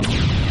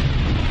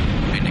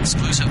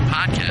exclusive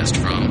podcast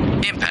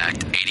from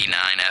Impact 89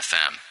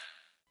 FM.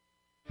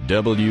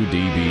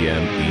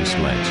 WDBM East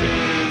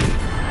Lansing.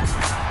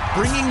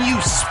 Bringing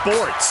you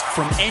sports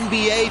from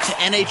NBA to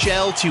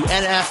NHL to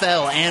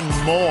NFL and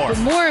more. But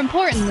more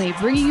importantly,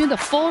 bringing you the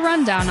full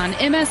rundown on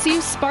MSU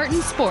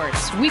Spartan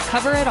Sports. We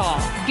cover it all.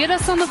 Get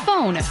us on the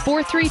phone at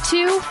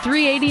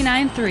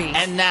 432-3893.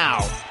 And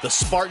now, the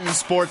Spartan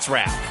Sports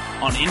Wrap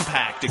on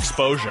Impact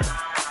Exposure.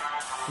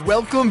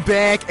 Welcome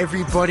back,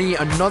 everybody.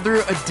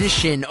 Another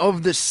edition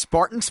of the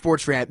Spartan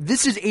Sports Wrap.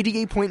 This is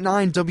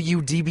 88.9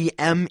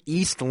 WDBM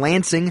East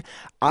Lansing.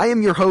 I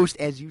am your host,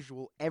 as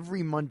usual,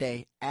 every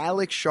Monday,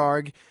 Alex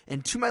Sharg.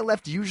 And to my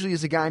left usually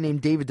is a guy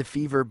named David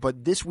DeFever,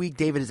 but this week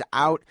David is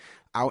out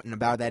and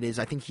about, that is.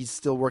 I think he's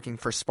still working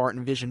for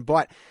Spartan Vision.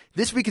 But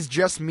this week is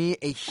just me,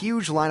 a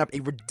huge lineup,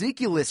 a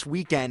ridiculous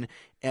weekend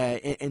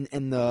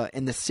in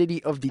the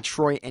city of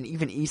Detroit and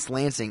even East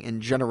Lansing in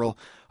general.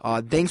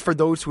 Thanks for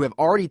those who have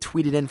already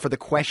tweeted in for the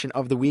question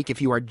of the week.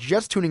 If you are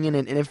just tuning in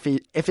and if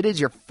it is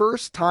your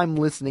first time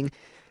listening,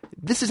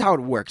 this is how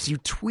it works. You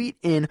tweet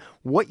in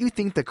what you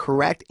think the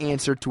correct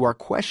answer to our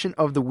question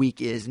of the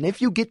week is. And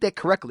if you get that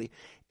correctly,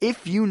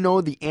 if you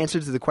know the answer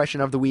to the question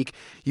of the week,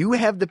 you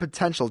have the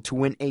potential to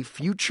win a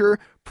future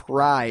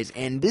prize.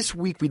 And this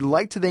week, we'd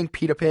like to thank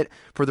Pita Pit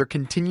for their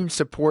continued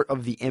support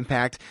of the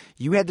Impact.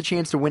 You had the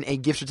chance to win a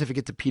gift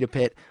certificate to Pita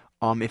Pit.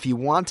 If you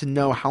want to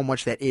know how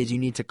much that is, you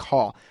need to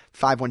call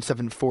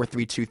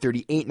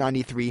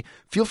 517-432-3893.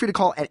 Feel free to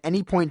call at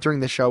any point during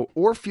the show,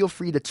 or feel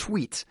free to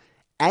tweet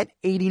at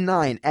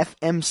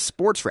 89FM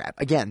Sports Wrap.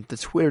 Again, the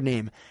Twitter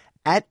name,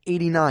 at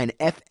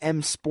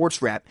 89FM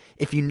Sports Wrap.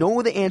 If you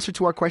know the answer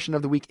to our question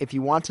of the week, if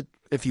you want to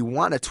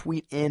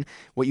tweet in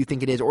what you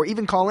think it is, or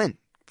even call in,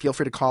 feel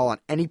free to call on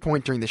any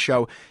point during the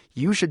show.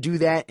 You should do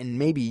that, and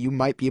maybe you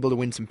might be able to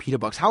win some Pita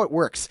Bucks. How it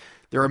works: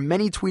 there are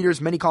many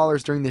tweeters, many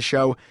callers during the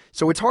show,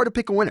 so it's hard to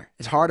pick a winner.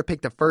 It's hard to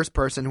pick the first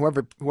person,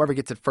 whoever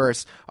gets it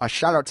first.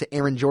 Shout out to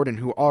Aaron Jordan,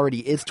 who already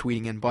is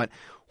tweeting in, but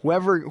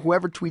whoever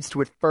tweets to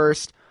it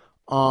first,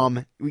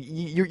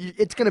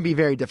 it's going to be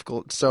very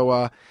difficult.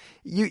 So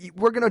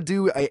we're going to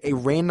do a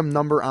random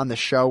number on the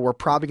show. We're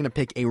probably going to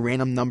pick a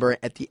random number.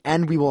 At the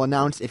end, we will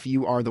announce if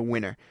you are the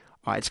winner.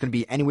 It's going to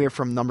be anywhere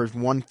from numbers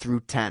 1 through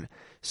 10.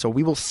 So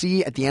we will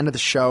see at the end of the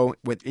show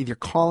with either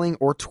calling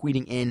or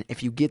tweeting in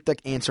if you get the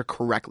answer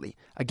correctly.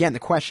 Again, the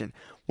question: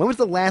 when was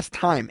the last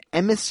time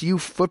MSU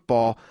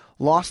football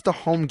lost a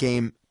home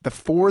game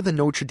before the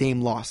Notre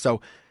Dame loss?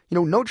 So,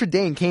 Notre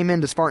Dame came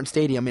into Spartan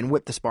Stadium and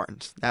whipped the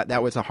Spartans.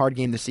 That was a hard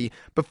game to see.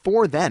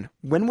 Before then,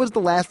 when was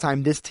the last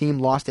time this team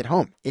lost at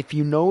home? If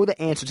you know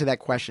the answer to that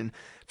question,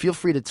 feel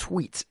free to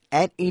tweet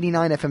at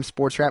 89FM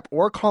Sports Wrap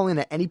or call in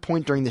at any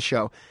point during the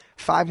show.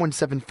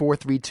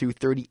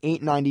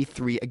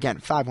 517-432-3893. Again,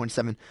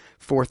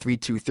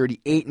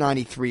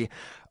 517-432-3893.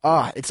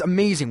 It's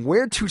amazing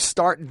where to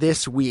start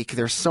this week.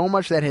 There's so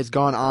much that has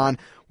gone on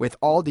with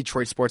all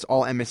Detroit sports,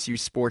 all MSU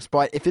sports.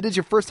 But if it is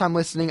your first time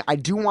listening, I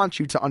do want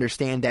you to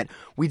understand that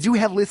we do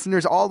have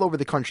listeners all over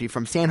the country,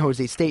 from San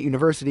Jose State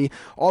University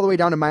all the way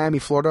down to Miami,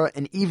 Florida,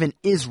 and even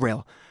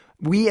Israel.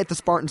 We at the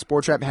Spartan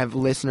Sports Wrap have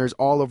listeners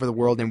all over the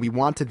world, and we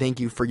want to thank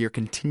you for your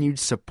continued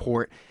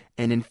support.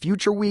 And in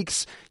future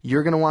weeks,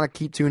 you're going to want to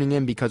keep tuning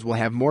in because we'll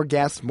have more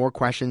guests, more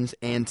questions,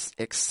 and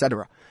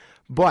etc.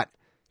 But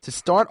to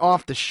start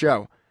off the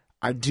show,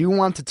 I do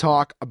want to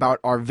talk about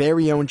our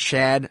very own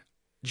Chad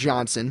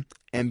Johnson.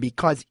 And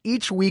because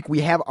each week we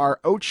have our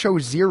Ocho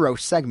Zero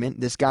segment,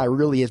 this guy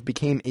really has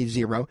became a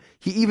zero.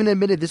 He even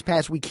admitted this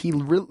past week he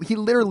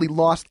literally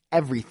lost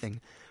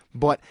everything.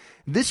 But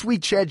this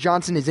week, Chad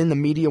Johnson is in the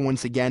media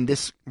once again.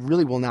 This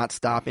really will not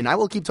stop, and I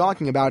will keep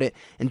talking about it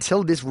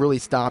until this really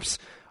stops.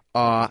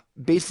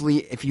 Basically,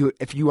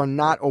 if you are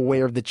not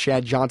aware of the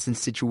Chad Johnson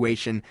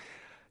situation,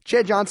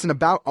 Chad Johnson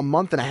about a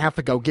month and a half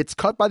ago gets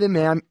cut by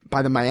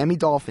the Miami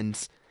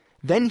Dolphins.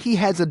 Then he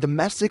has a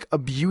domestic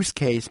abuse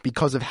case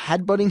because of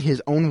headbutting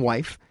his own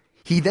wife.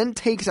 He then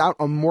takes out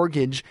a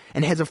mortgage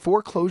and has a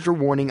foreclosure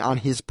warning on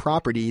his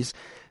properties.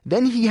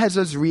 Then he has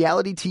his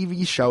reality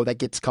TV show that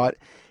gets cut.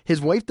 His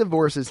wife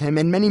divorces him,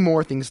 and many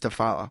more things to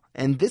follow.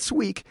 And this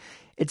week,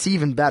 it's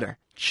even better.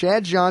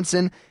 Chad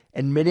Johnson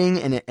admitting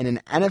in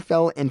an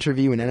NFL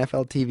interview, an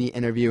NFL TV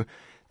interview,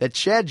 that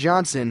Chad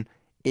Johnson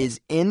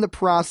is in the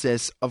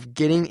process of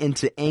getting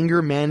into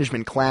anger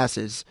management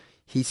classes.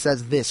 He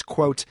says this,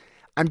 quote,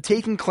 "I'm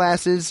taking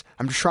classes.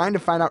 I'm trying to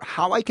find out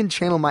how I can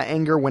channel my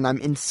anger when I'm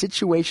in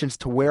situations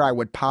to where I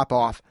would pop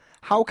off.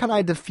 How can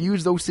I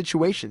diffuse those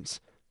situations?"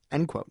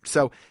 End quote.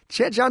 So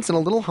Chad Johnson, a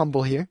little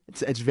humble here.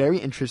 It's very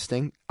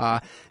interesting.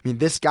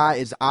 This guy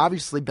has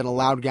obviously been a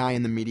loud guy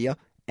in the media.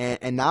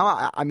 And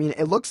now,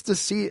 it looks to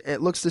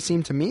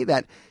seem to me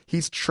that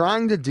he's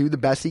trying to do the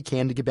best he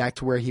can to get back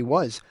to where he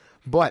was.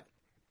 But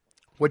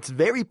what's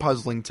very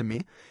puzzling to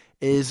me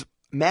is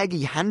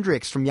Maggie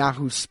Hendricks from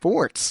Yahoo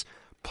Sports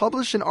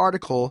published an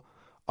article,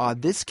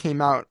 this came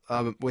out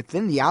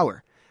within the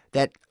hour,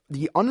 that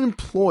the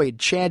unemployed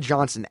Chad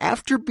Johnson,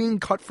 after being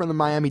cut from the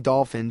Miami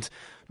Dolphins,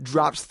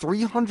 drops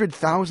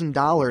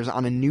 $300,000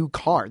 on a new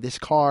car. This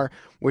car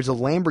was a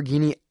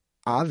Lamborghini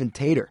Avin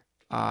Tater.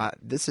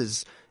 This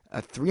is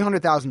a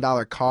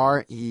 $300,000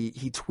 car.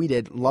 He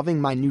tweeted,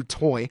 "Loving my new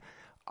toy."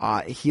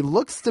 He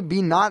looks to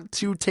be not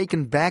too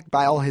taken back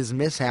by all his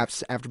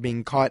mishaps after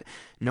being caught.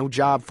 No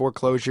job,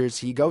 foreclosures.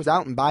 He goes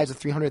out and buys a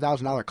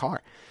 $300,000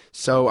 car.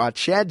 So,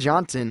 Chad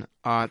Johnson,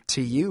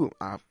 to you,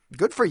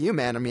 good for you,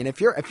 man. I mean,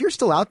 if you're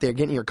still out there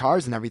getting your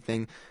cars and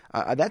everything,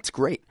 that's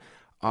great.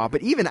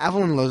 But even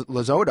Evelyn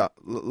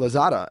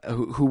Lozada,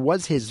 who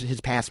was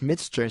his past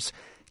mistress,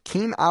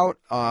 came out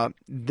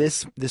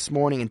this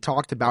morning and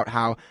talked about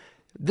how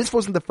this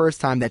wasn't the first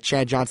time that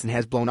Chad Johnson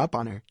has blown up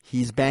on her.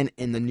 He's been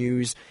in the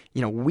news,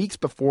 weeks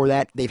before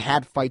that. They've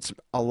had fights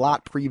a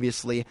lot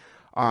previously.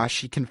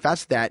 She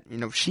confessed that,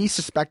 she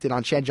suspected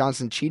on Chad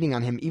Johnson cheating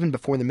on him even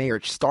before the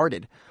marriage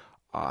started.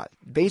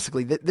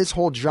 Basically, this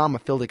whole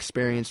drama-filled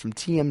experience from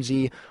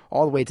TMZ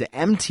all the way to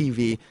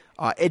MTV,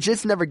 it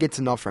just never gets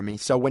enough from me.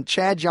 So when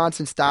Chad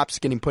Johnson stops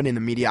getting put in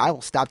the media, I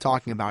will stop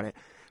talking about it.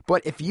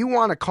 But if you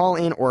want to call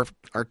in or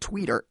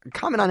tweet or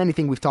comment on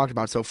anything we've talked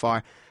about so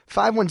far,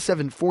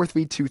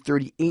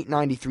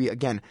 517-432-3893.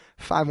 Again,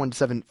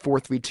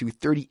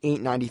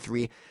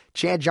 517-432-3893.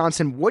 Chad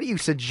Johnson, what do you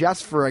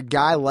suggest for a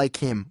guy like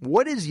him?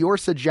 What is your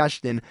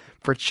suggestion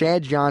for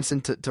Chad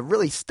Johnson to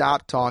really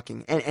stop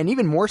talking? And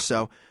even more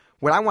so,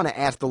 what I want to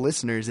ask the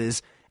listeners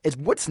is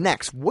what's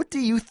next? What do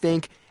you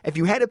think, if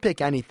you had to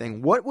pick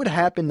anything, what would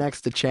happen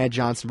next to Chad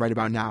Johnson right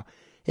about now?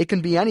 It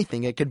can be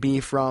anything. It could be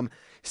from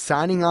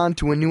signing on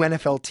to a new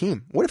NFL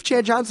team. What if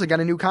Chad Johnson got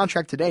a new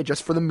contract today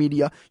just for the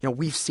media?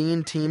 We've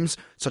seen teams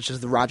such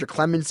as the Roger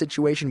Clemens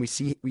situation. We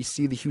see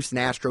the Houston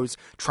Astros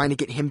trying to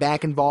get him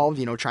back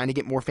involved, trying to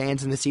get more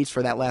fans in the seats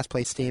for that last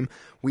place team.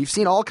 We've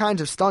seen all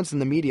kinds of stunts in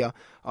the media.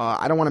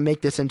 I don't want to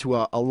make this into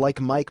a like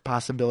Mike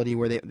possibility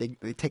where they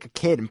take a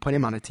kid and put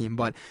him on a team,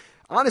 but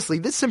honestly,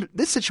 this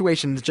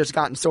situation has just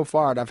gotten so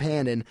far out of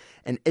hand, and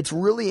it's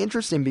really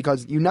interesting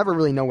because you never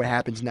really know what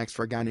happens next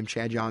for a guy named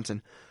Chad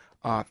Johnson.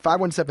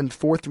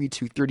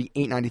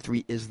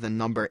 517-432-3893 is the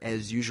number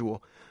as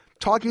usual.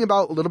 Talking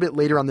about a little bit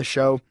later on the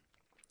show,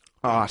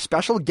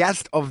 special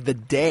guest of the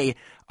day,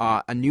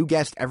 a new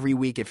guest every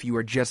week if you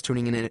are just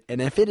tuning in.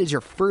 And if it is your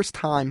first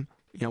time,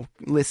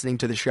 listening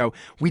to the show,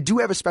 we do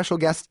have a special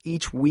guest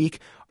each week.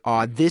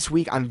 This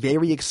week, I'm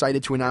very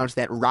excited to announce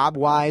that Rob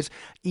Wise,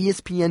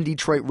 ESPN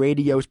Detroit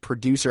Radio's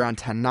producer on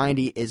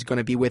 1090, is going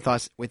to be with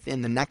us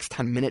within the next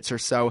 10 minutes or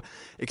so.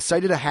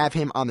 Excited to have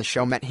him on the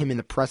show. Met him in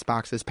the press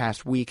box this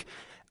past week.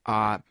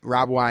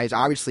 Rob Wise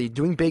obviously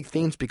doing big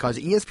things because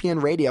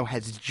ESPN Radio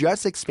has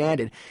just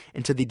expanded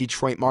into the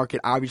Detroit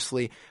market.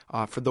 Obviously,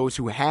 for those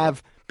who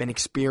have been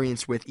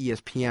experienced with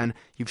ESPN,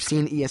 you've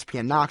seen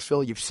ESPN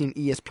Knoxville, you've seen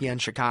ESPN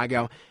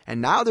Chicago,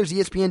 and now there's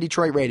ESPN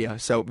Detroit Radio.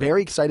 So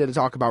very excited to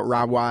talk about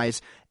Rob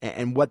Wise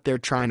and what they're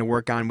trying to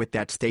work on with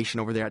that station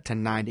over there at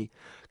 1090.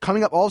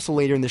 Coming up also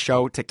later in the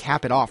show to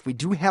cap it off, we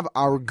do have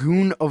our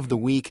Goon of the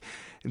Week.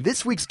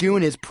 This week's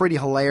Goon is pretty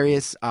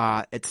hilarious.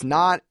 It's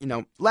not,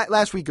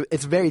 last week,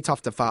 it's very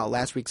tough to follow.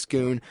 Last week's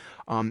Goon,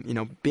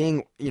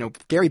 being,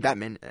 Gary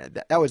Bettman,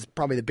 that was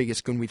probably the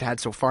biggest Goon we've had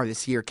so far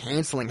this year,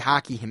 canceling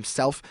hockey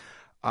himself.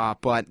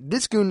 But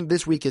this Goon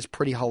this week is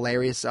pretty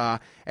hilarious.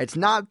 It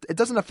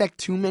doesn't affect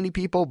too many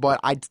people,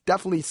 but I'd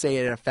definitely say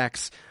it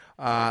affects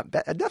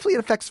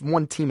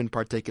one team in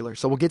particular.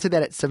 So we'll get to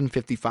that at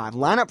 7:55.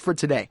 Lineup for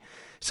today.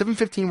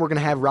 7:15, we're going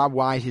to have Rob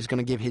Wise. He's going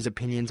to give his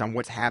opinions on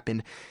what's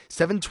happened.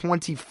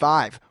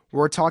 7:25,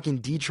 we're talking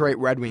Detroit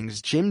Red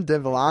Wings. Jim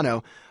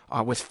DeVillano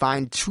was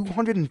fined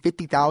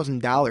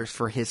 $250,000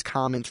 for his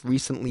comments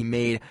recently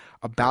made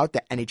about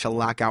the NHL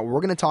lockout.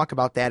 We're going to talk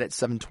about that at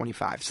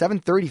 7:25.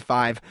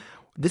 7:35,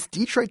 this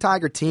Detroit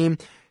Tiger team,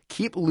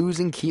 keep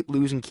losing,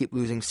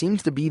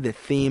 seems to be the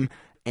theme.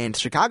 And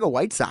Chicago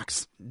White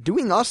Sox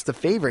doing us the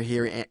favor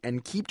here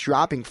and keep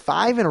dropping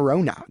 5 in a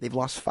row now. They've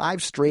lost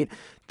 5 straight.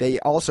 They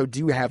also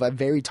do have a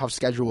very tough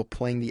schedule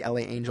playing the LA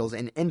Angels.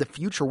 And in the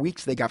future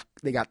weeks, they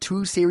got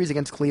 2 series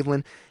against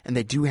Cleveland, and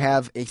they do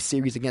have a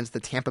series against the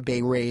Tampa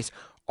Bay Rays,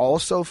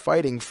 also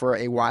fighting for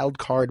a wild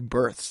card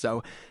berth.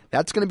 So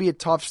that's going to be a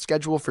tough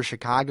schedule for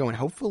Chicago, and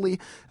hopefully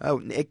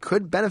it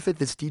could benefit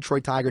this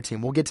Detroit Tiger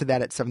team. We'll get to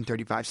that at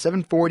 7:35.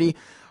 7:40.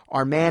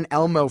 Our man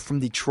Elmo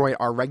from Detroit,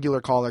 our regular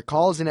caller,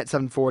 calls in at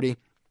 7:40,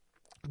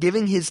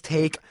 giving his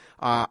take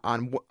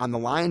on the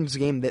Lions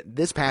game that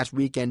this past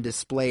weekend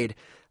displayed.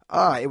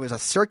 It was a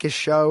circus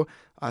show,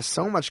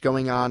 so much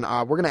going on.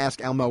 We're going to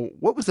ask Elmo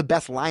what was the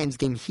best Lions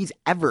game he's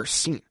ever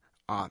seen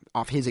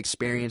off his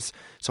experience.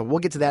 So we'll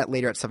get to that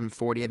later at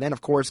 7:40. And then,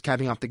 of course,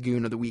 capping off the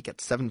Goon of the Week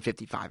at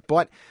 7:55.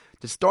 But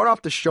to start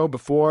off the show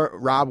before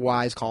Rob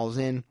Wise calls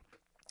in,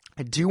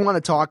 I do want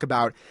to talk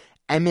about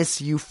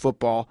MSU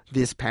football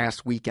this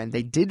past weekend.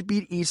 They did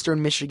beat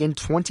Eastern Michigan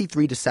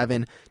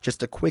 23-7.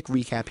 Just a quick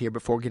recap here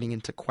before getting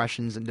into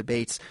questions and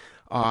debates.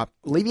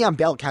 Le'Veon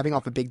Bell capping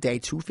off a big day,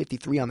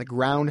 253 on the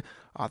ground,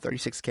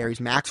 36 carries.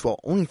 Maxwell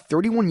only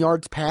 31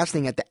 yards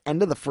passing at the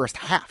end of the first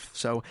half.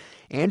 So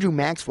Andrew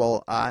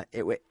Maxwell,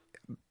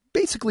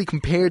 basically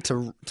compared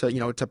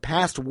to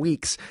past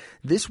weeks,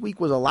 this week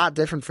was a lot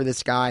different for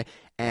this guy.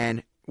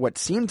 And what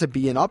seemed to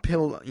be an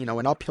uphill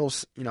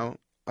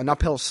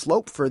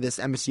slope for this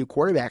MSU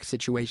quarterback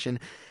situation.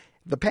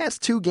 The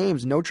past two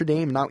games, Notre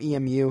Dame, now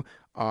EMU,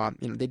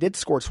 they did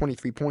score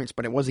 23 points,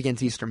 but it was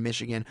against Eastern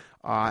Michigan.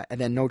 And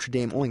then Notre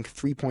Dame only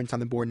 3 points on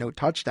the board, no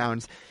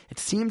touchdowns. It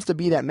seems to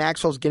be that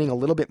Maxwell's getting a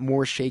little bit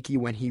more shaky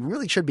when he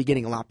really should be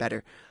getting a lot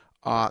better.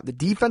 The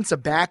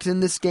defensive backs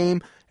in this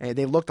game,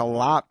 they looked a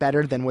lot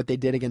better than what they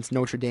did against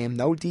Notre Dame.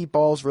 No deep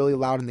balls really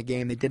allowed in the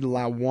game. They did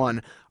allow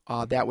one.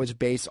 That was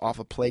based off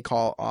a play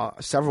call.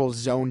 Several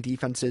zone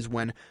defenses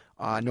when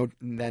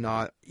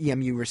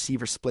EMU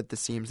receiver split the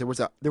seams.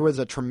 There was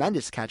a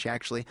tremendous catch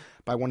actually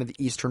by one of the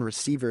Eastern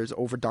receivers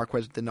over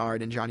Darqueze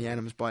Dennard and Johnny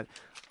Adams, but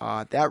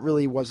that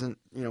really wasn't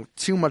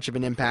too much of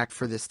an impact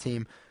for this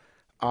team.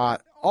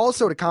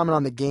 Also, to comment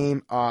on the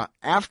game,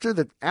 after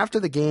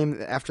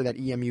that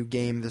EMU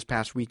game this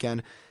past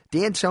weekend,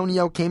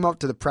 D'Antonio came up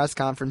to the press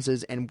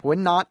conferences and would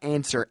not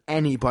answer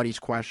anybody's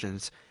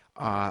questions.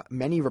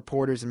 Many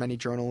reporters and many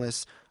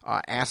journalists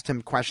asked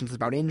him questions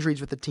about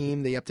injuries with the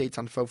team, the updates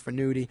on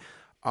Fofanuti.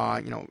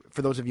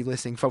 For those of you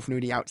listening,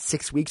 Fofanuti out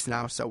 6 weeks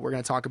now, so we're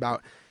going to talk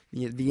about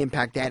the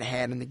impact that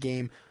had in the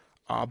game.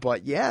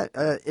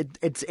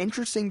 It's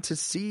interesting to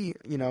see,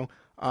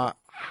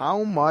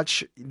 how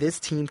much this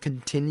team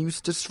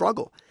continues to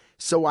struggle.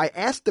 So I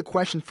asked the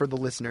question for the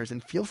listeners,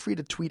 and feel free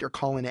to tweet or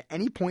call in at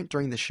any point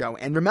during the show.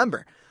 And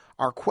remember,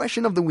 our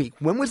question of the week: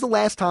 when was the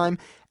last time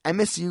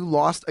MSU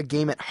lost a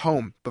game at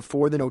home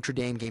before the Notre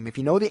Dame game? If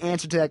you know the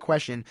answer to that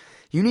question,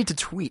 you need to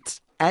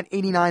tweet at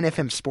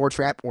 89FM Sports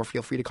Wrap, or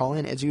feel free to call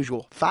in as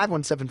usual,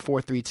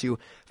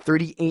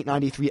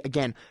 517-432-3893.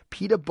 Again,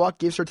 PETA Buck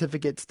gift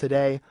certificates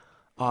today.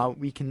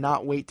 We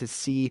cannot wait to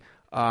see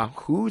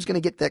who's going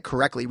to get that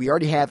correctly. We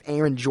already have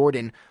Aaron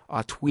Jordan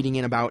tweeting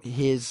in about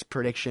his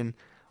prediction.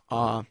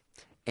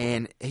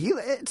 And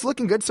it's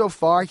looking good so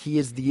far. He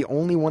is the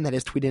only one that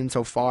has tweeted in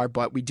so far,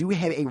 but we do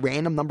have a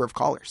random number of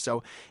callers.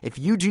 So if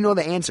you do know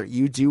the answer,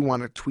 you do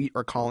want to tweet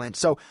or call in.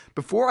 So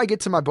before I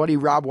get to my buddy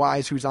Rob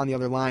Wise, who's on the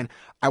other line,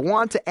 I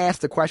want to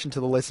ask the question to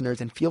the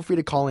listeners, and feel free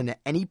to call in at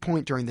any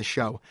point during the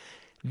show.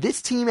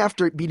 This team,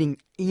 after beating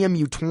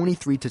EMU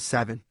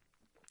 23-7,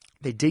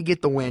 they did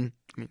get the win.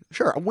 I mean,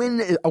 sure, a win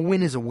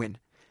is a win.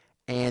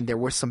 And there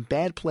was some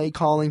bad play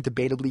calling,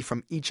 debatably,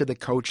 from each of the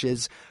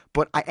coaches.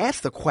 But I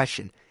asked the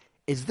question,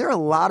 is there a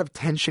lot of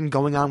tension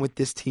going on with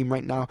this team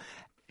right now?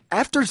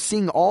 After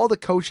seeing all the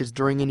coaches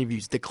during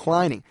interviews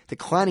declining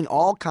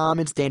all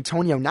comments,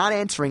 D'Antonio not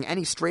answering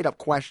any straight-up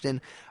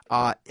question,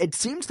 it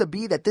seems to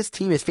be that this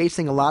team is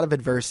facing a lot of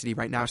adversity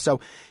right now.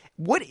 So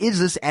what is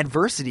this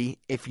adversity,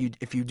 if you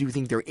do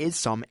think there is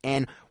some,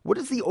 and what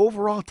is the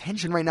overall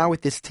tension right now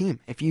with this team?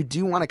 If you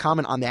do want to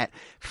comment on that,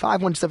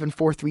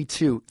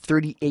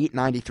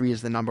 517-432-3893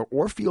 is the number,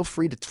 or feel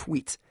free to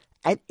tweet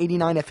at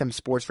 89FM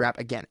Sports Wrap,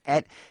 again,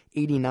 at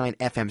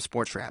 89FM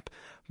Sports Wrap.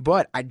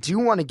 But I do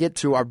want to get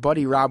to our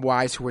buddy Rob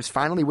Wise, who is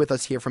finally with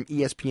us here from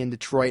ESPN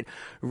Detroit.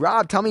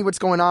 Rob, tell me what's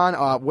going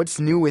on. What's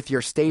new with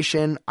your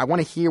station? I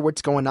want to hear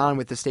what's going on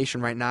with the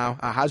station right now.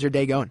 How's your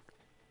day going?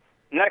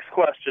 Next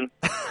question.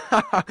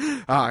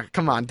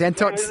 Come on,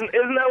 D'Antonio. Isn't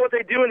that what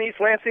they do in East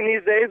Lansing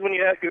these days? When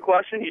you ask a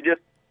question, you just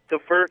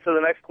defer to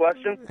the next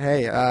question?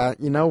 Hey,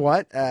 you know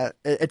what?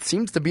 It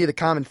seems to be the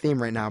common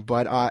theme right now.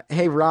 But,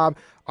 hey, Rob,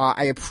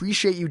 I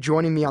appreciate you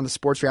joining me on the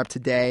Sports Wrap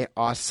today.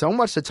 So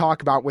much to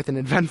talk about with an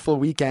eventful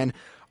weekend.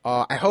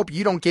 I hope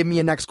you don't give me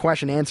a next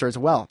question answer as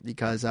well,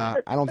 because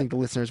I don't think the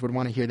listeners would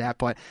want to hear that.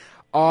 But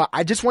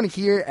I just want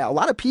to hear, a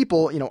lot of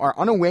people, are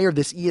unaware of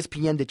this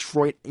ESPN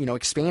Detroit,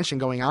 expansion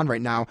going on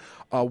right now.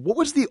 What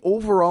was the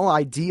overall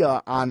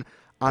idea on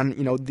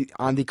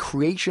the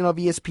creation of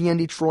ESPN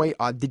Detroit?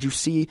 Did you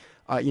see,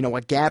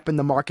 a gap in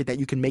the market that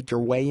you can make your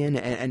way in?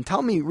 And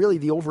tell me really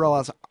the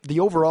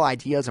overall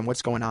ideas and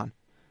what's going on.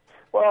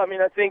 Well, I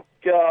mean, I think,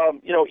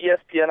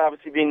 ESPN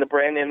obviously being the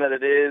brand name that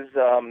it is,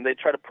 they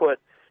try to put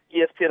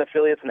ESPN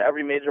affiliates in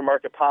every major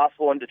market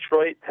possible, and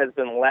Detroit has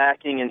been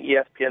lacking an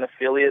ESPN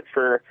affiliate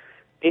for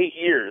 8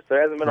 years.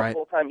 There hasn't been a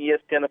full-time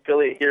ESPN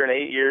affiliate here in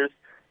 8 years.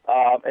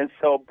 And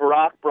so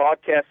Brock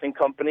Broadcasting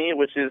Company,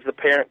 which is the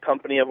parent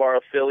company of our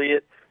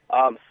affiliate,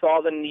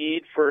 saw the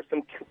need for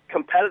some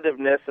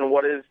competitiveness in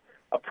what is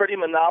a pretty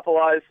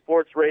monopolized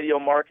sports radio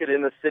market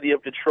in the city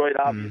of Detroit.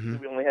 Obviously,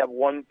 we only have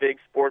one big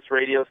sports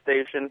radio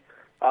station.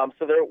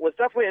 So there was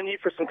definitely a need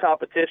for some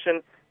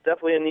competition,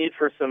 definitely a need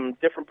for some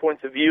different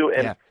points of view.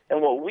 And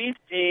what we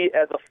see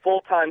as a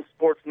full-time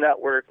sports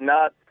network,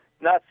 not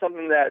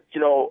something that,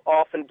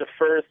 often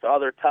defers to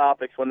other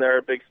topics when there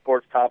are big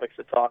sports topics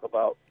to talk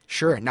about.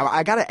 Sure. Now,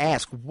 I got to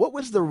ask, what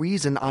was the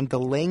reason on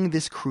delaying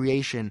this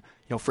creation,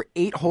 for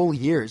 8 whole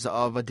years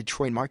of a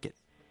Detroit market?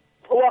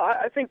 Well,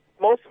 I think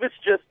most of it's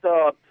just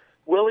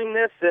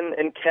willingness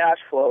and cash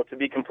flow, to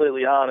be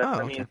completely honest. Oh,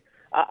 okay. I mean,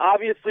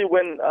 obviously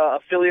when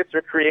affiliates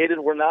are created,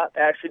 we're not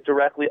actually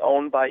directly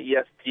owned by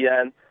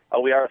ESPN.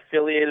 We are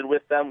affiliated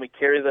with them. We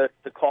carry the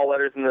call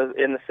letters in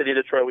the city of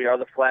Detroit. We are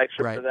the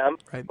flagship for them.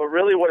 Right. But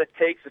really what it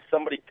takes is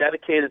somebody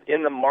dedicated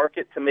in the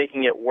market to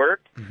making it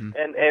work. Mm-hmm.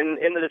 And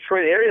in the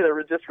Detroit area,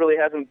 there just really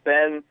hasn't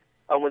been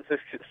with the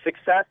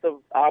success of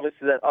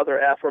obviously that other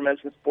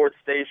aforementioned sports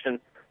station,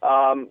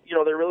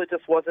 there really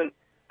just wasn't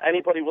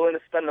anybody willing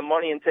to spend the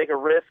money and take a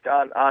risk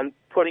on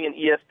putting an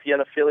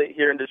ESPN affiliate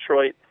here in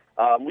Detroit.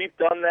 We've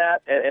done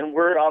that, and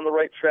we're on the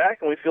right track,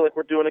 and we feel like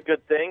we're doing a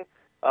good thing.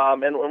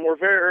 And we're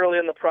very early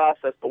in the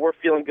process, but we're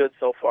feeling good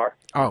so far.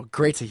 Oh,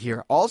 great to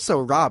hear. Also,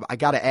 Rob, I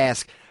got to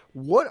ask,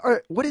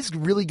 what is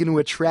really going to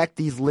attract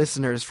these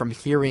listeners from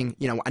hearing,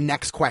 a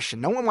next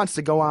question? No one wants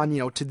to go on,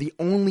 to the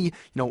only,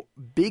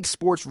 big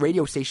sports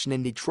radio station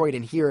in Detroit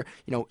and hear,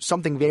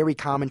 something very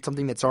common,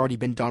 something that's already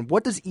been done.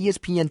 What does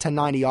ESPN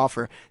 1090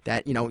 offer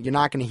that, you're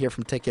not going to hear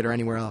from Ticket or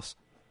anywhere else?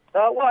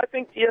 Well, I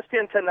think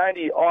ESPN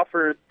 1090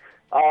 offers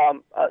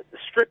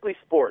strictly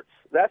sports.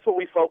 That's what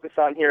we focus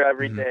on here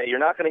every day. You're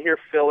not going to hear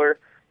filler.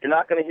 You're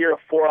not going to hear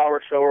a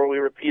 4-hour show where we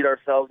repeat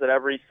ourselves at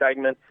every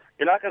segment.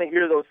 You're not going to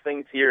hear those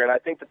things here, and I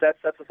think that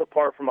sets us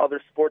apart from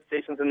other sports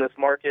stations in this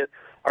market.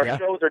 Our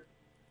shows are...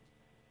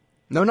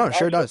 No, it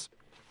sure does.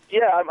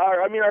 Yeah,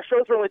 our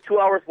shows are only 2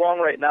 hours long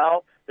right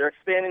now. They're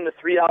expanding to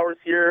 3 hours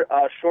here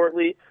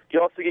shortly.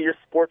 You also get your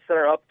Sports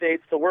Center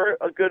updates. So we're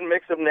a good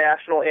mix of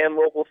national and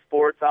local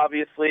sports,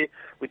 obviously.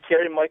 We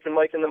carry Mike and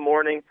Mike in the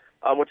Morning,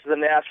 which is a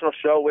national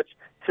show, which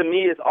to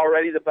me is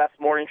already the best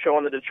morning show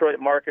in the Detroit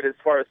market as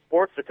far as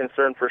sports are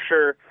concerned, for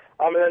sure.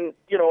 And then,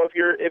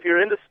 if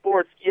you're into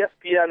sports,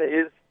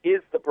 ESPN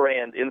is the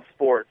brand in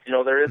sports.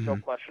 There is no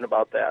question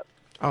about that.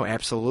 Oh,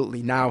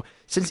 absolutely. Now,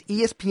 since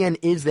ESPN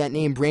is that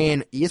name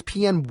brand,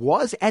 ESPN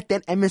was at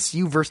that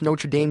MSU versus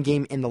Notre Dame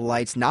game in the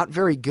lights. Not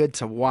very good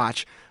to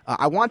watch.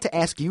 I want to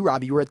ask you,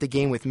 Rob, you were at the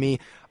game with me.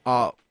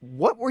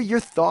 What were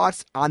your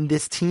thoughts on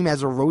this team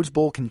as a Rose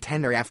Bowl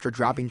contender after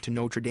dropping to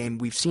Notre Dame?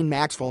 We've seen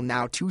Maxwell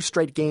now 2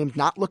 straight games,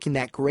 not looking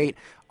that great.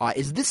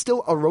 Is this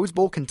still a Rose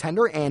Bowl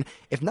contender? And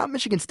if not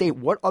Michigan State,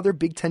 what other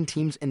Big Ten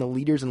teams in the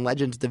Leaders and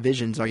Legends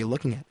divisions are you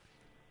looking at?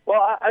 Well,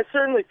 I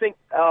certainly think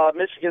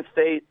Michigan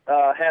State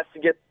has to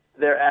get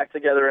their act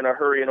together in a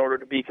hurry in order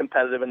to be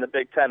competitive in the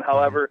Big Ten.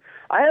 However,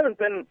 I haven't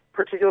been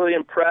particularly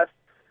impressed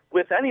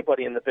with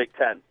anybody in the Big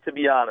Ten, to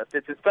be honest.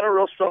 It's been a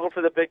real struggle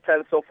for the Big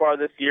Ten so far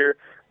this year.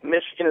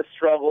 Michigan has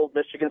struggled.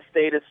 Michigan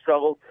State has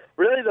struggled.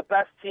 Really, the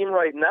best team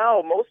right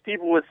now, most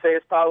people would say,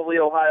 is probably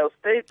Ohio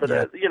State. But,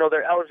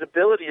 their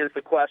eligibility is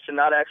the question,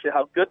 not actually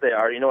how good they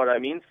are. You know what I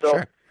mean? So,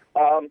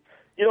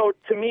 sure.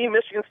 To me,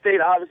 Michigan State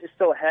obviously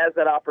still has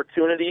that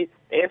opportunity.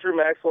 Andrew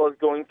Maxwell is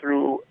going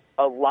through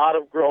a lot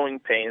of growing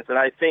pains, and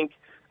I think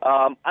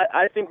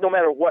I think no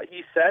matter what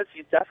he says,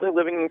 he's definitely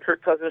living in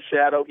Kirk Cousins'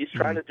 shadow. He's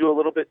trying to do a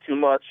little bit too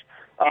much.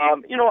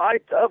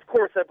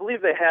 I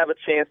believe they have a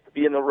chance to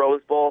be in the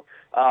Rose Bowl.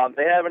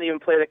 They haven't even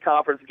played a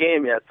conference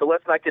game yet, so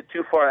let's not get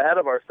too far ahead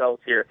of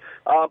ourselves here.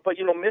 But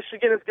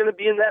Michigan is going to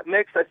be in that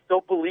mix. I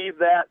still believe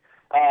that.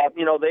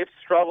 They've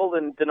struggled,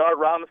 and Denard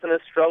Robinson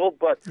has struggled,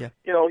 but,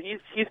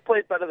 he's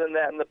played better than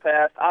that in the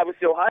past.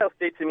 Obviously, Ohio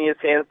State, to me, is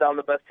hands down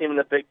the best team in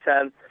the Big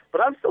Ten.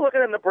 But I'm still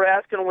looking at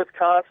Nebraska and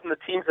Wisconsin, the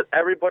teams that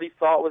everybody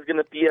thought was going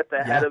to be at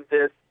the head of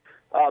this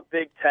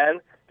Big Ten,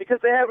 because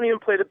they haven't even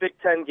played a Big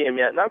Ten game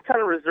yet. And I'm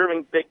kind of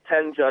reserving Big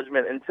Ten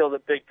judgment until the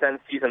Big Ten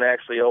season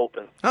actually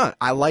opens.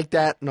 I like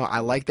that. No, I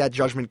like that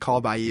judgment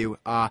call by you.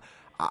 I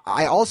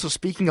also,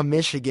 speaking of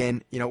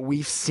Michigan,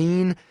 we've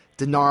seen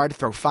Denard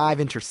throw 5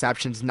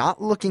 interceptions,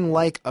 not looking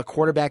like a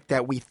quarterback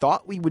that we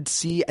thought we would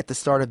see at the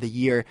start of the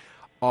year.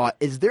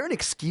 Is there an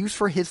excuse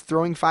for his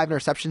throwing 5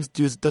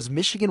 interceptions? Does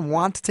Michigan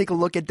want to take a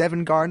look at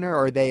Devin Gardner,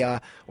 or they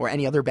or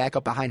any other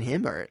backup behind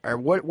him, or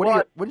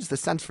what is the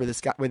sense for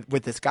this guy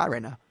with this guy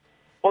right now?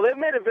 Well, they've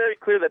made it very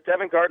clear that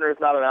Devin Gardner is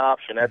not an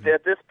option. At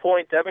this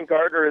point, Devin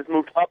Gardner has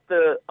moved up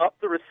the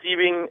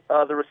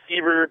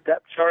receiver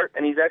depth chart,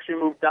 and he's actually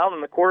moved down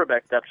in the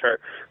quarterback depth chart.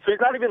 So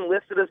he's not even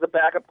listed as the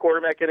backup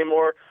quarterback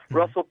anymore.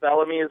 Russell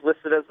Bellamy is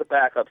listed as the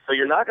backup. So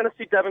you're not going to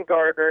see Devin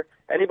Gardner.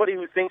 Anybody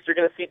who thinks you're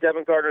going to see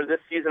Devin Gardner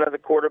this season as a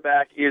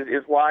quarterback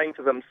is lying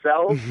to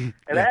themselves.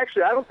 And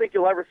actually, I don't think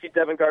you'll ever see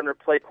Devin Gardner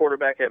play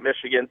quarterback at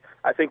Michigan.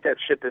 I think that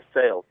ship has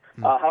sailed.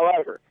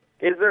 However,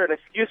 is there an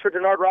excuse for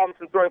Denard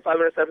Robinson throwing 5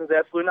 interceptions?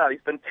 Absolutely not.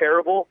 He's been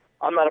terrible.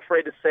 I'm not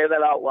afraid to say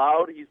that out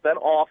loud. He's been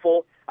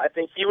awful. I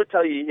think he would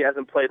tell you he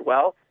hasn't played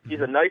well. He's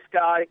a nice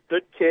guy,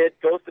 good kid,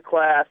 goes to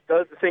class,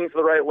 does the things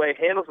the right way,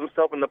 handles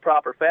himself in the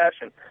proper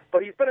fashion.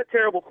 But he's been a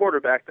terrible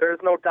quarterback. There is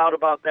no doubt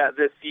about that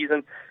this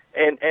season.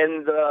 And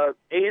the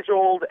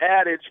age-old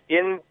adage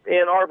in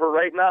Ann Arbor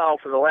right now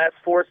for the last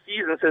 4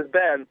 seasons has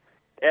been,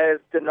 as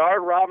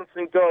Denard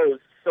Robinson goes,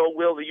 so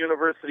will the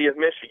University of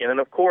Michigan. And,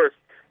 of course,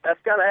 that's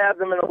got to have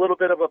them in a little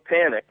bit of a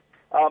panic.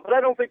 But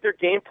I don't think their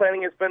game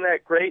planning has been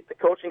that great. The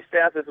coaching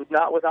staff is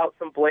not without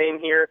some blame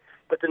here.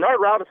 But Denard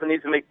Robinson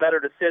needs to make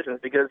better decisions,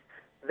 because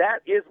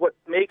that is what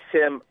makes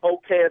him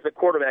okay as a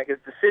quarterback, is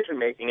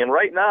decision-making. And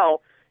right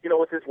now,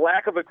 with his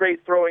lack of a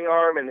great throwing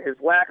arm and his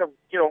lack of,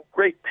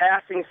 great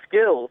passing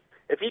skills,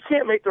 if he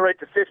can't make the right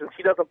decisions,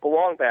 he doesn't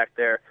belong back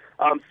there.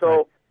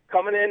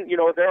 Coming in,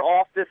 they're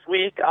off this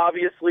week,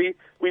 obviously.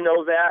 We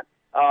know that.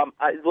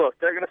 Look,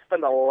 they're going to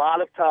spend a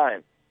lot of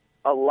time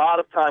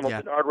with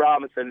Denard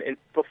Robinson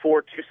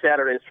before 2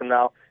 Saturdays from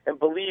now. And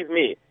believe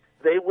me,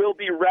 they will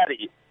be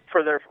ready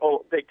for their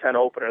Big Ten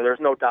opener. There's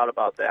no doubt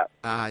about that.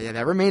 Yeah,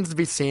 that remains to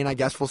be seen. I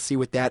guess we'll see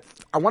with that.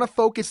 I want to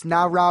focus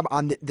now, Rob,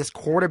 on this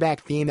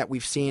quarterback theme that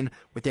we've seen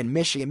within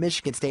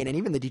Michigan State, and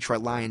even the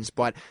Detroit Lions.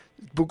 But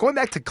going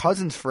back to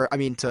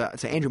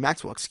to Andrew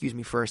Maxwell,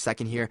 for a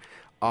second here,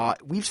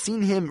 we've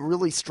seen him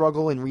really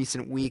struggle in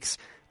recent weeks.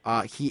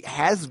 He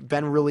has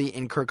been really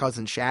in Kirk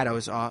Cousins'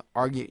 shadows.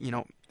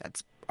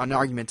 That's an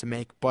argument to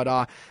make,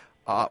 but.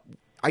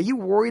 Are you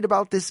worried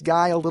about this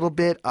guy a little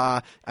bit?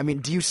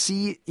 Do you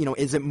see,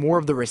 is it more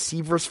of the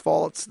receiver's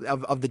faults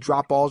of the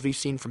drop balls we've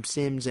seen from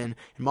Sims and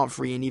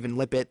Mumphrey and even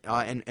Lippett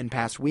in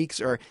past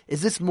weeks? Or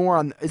is this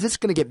going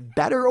to get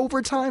better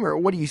over time, or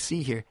what do you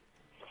see here?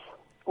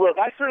 Look,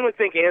 I certainly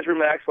think Andrew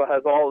Maxwell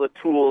has all the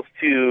tools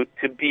to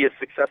be a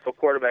successful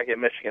quarterback at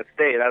Michigan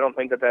State. I don't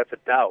think that that's a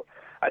doubt.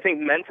 I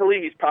think mentally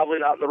he's probably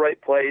not in the right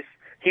place.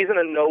 He's in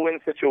a no-win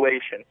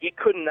situation. He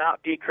could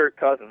not be Kirk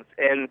Cousins.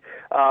 And,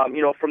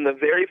 from the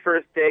very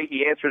first day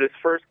he answered his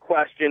first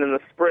question in the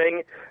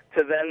spring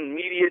to then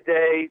media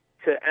day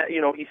to,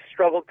 he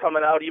struggled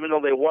coming out even though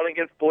they won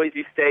against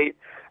Boise State.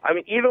 I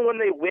mean, even when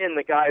they win,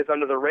 the guy is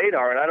under the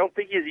radar, and I don't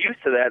think he's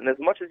used to that. And as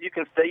much as you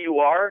can say you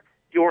are,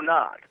 you're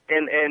not.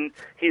 And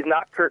he's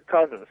not Kirk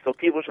Cousins, so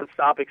people should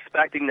stop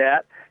expecting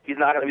that. He's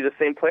not going to be the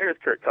same player as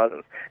Kirk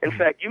Cousins. In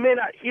fact, he may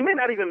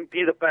not even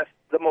be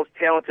the most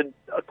talented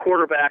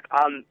quarterback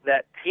on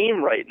that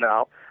team right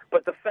now.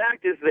 But the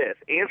fact is this: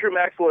 Andrew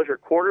Maxwell is your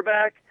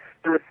quarterback.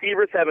 The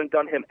receivers haven't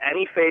done him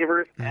any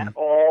favors at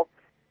all,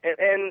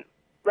 and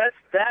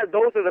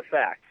those are the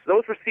facts.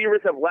 Those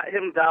receivers have let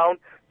him down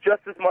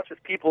just as much as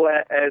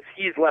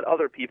he's let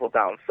other people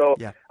down. So,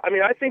 yeah.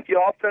 I think the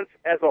offense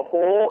as a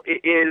whole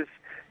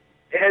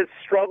has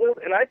struggled,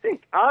 and I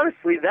think,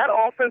 honestly, that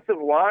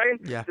offensive line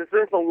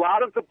deserves a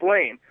lot of the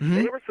blame. Mm-hmm.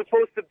 They were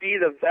supposed to be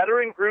the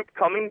veteran group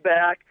coming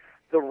back,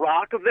 the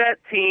rock of that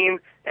team,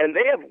 and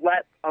they have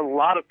let a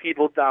lot of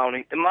people down,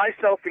 and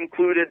myself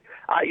included.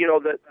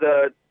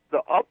 The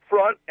up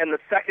front and the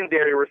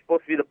secondary were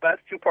supposed to be the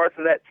best two parts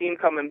of that team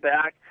coming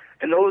back,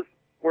 and those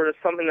were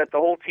something that the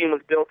whole team was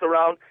built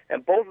around,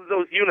 and both of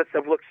those units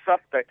have looked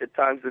suspect at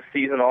times this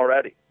season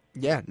already.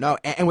 Yeah, no,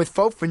 and with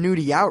Folk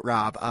Fanuti out,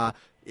 Rob,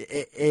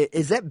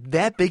 is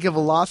that big of a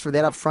loss for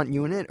that up front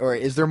unit, or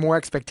is there more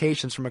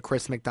expectations from a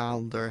Chris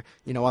McDonald or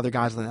other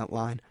guys on that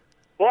line?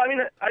 Well,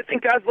 I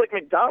think guys like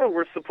McDonald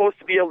were supposed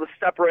to be able to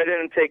step right in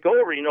and take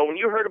over. When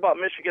you heard about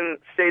Michigan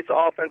State's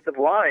offensive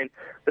line,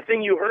 the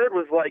thing you heard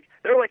was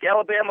they're like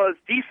Alabama's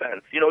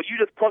defense. You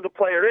just plug a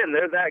player in.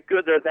 They're that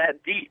good. They're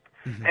that deep.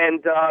 Mm-hmm.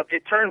 And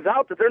it turns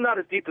out that they're not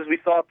as deep as we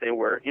thought they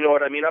were. You know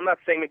what I mean? I'm not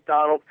saying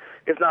McDonald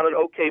is not an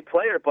okay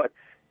player, but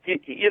he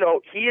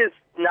is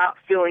not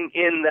filling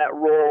in that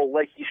role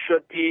like he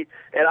should be.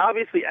 And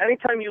obviously,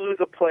 anytime you lose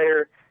a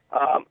player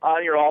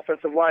on your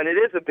offensive line, it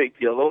is a big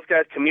deal. Those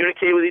guys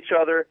communicate with each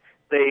other.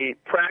 They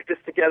practice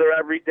together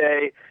every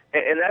day,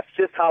 and that's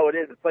just how it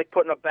is. It's like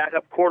putting a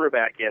backup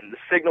quarterback in. The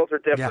signals are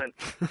different.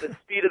 Yeah. The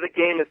speed of the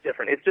game is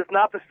different. It's just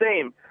not the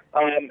same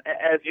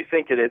as you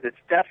think it is. It's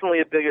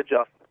definitely a big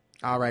adjustment.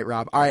 All right,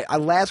 Rob. All right,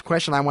 last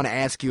question I want to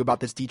ask you about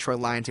this Detroit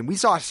Lions team. We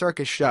saw a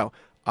circus show.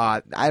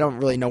 I don't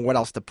really know what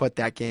else to put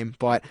that game,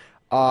 but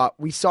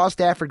we saw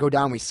Stafford go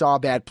down. We saw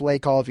bad play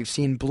calls. We've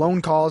seen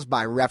blown calls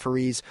by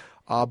referees.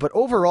 But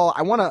overall,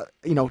 I want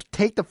to,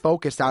 take the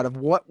focus out of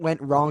what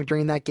went wrong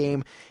during that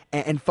game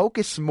and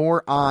focus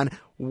more on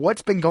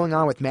what's been going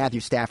on with Matthew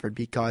Stafford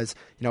because,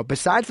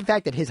 besides the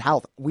fact that his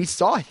health, we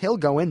saw Hill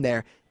go in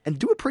there and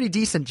do a pretty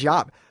decent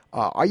job.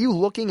 Are you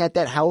looking at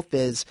that health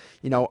as,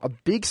 a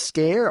big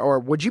scare, or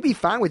would you be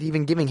fine with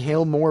even giving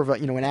Hill more of a,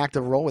 an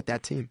active role with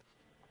that team?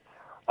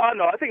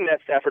 No, I think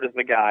Matt Stafford is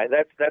the guy.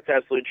 That's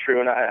absolutely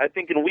true. And I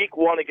think in week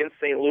 1 against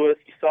St. Louis,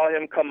 you saw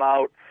him come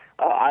out.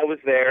 I was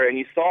there, and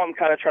you saw him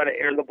kind of trying to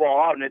air the ball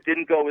out, and it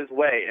didn't go his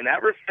way. And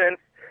ever since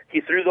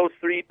he threw those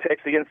 3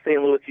 picks against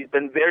St. Louis, he's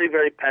been very,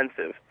 very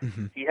pensive.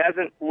 Mm-hmm. He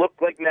hasn't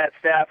looked like Matt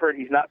Stafford.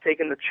 He's not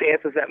taken the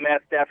chances that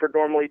Matt Stafford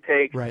normally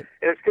takes. Right.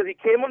 And it's because he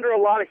came under a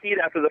lot of heat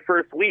after the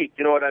first week.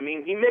 You know what I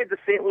mean? He made the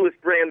St. Louis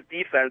Rams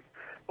defense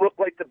look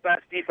like the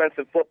best defense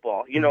in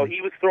football. He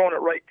was throwing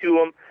it right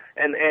to him,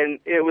 and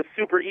it was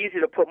super easy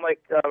to put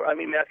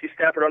Matthew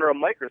Stafford under a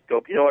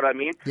microscope. You know what I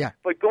mean? Yeah.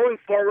 But going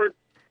forward,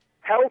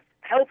 health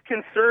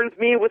concerns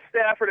me with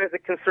Stafford as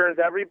it concerns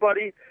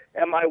everybody.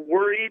 Am I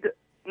worried?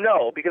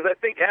 No, because I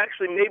think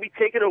actually maybe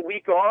taking a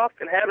week off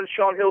and having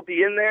Shaun Hill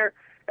be in there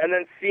and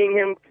then seeing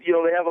him,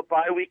 they have a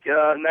bye week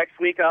next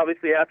week,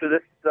 obviously, after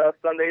this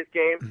Sunday's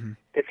game. Mm-hmm.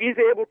 If he's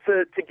able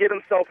to get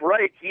himself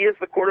right, he is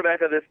the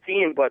quarterback of this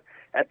team. But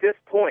at this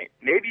point,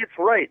 maybe it's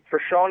right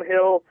for Shaun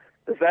Hill,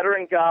 the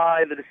veteran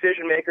guy, the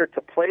decision maker,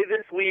 to play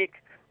this week,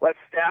 let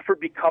Stafford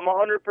become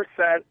 100%,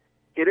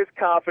 get his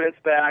confidence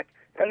back,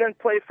 and then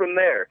play from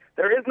there.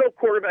 There is no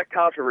quarterback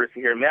controversy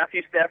here.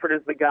 Matthew Stafford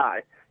is the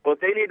guy, but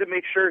they need to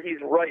make sure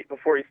he's right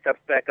before he steps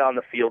back on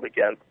the field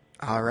again.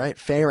 All right,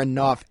 fair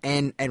enough.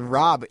 And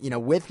Rob,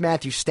 with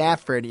Matthew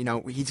Stafford,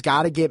 he's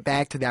got to get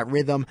back to that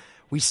rhythm.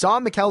 We saw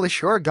Mikel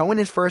Leshoure go in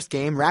his first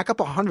game, rack up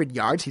 100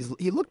 yards.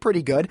 He looked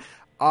pretty good.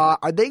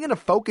 Are they going to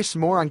focus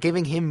more on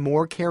giving him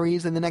more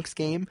carries in the next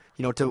game?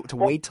 To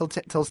wait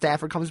till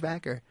Stafford comes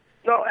back, or?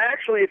 No,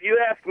 actually, if you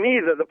ask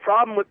me, the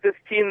problem with this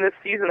team this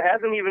season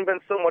hasn't even been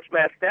so much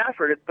Matt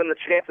Stafford. It's been the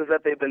chances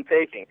that they've been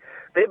taking.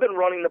 They've been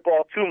running the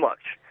ball too much.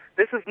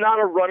 This is not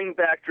a running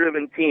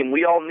back-driven team.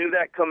 We all knew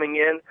that coming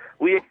in.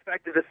 We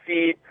expected to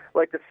see,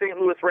 like the St.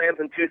 Louis Rams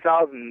in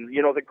 2000,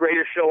 the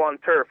greatest show on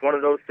turf, one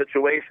of those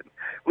situations.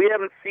 We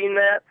haven't seen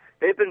that.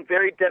 They've been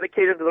very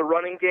dedicated to the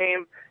running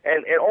game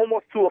and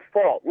almost to a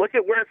fault. Look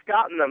at where it's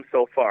gotten them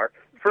so far.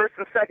 First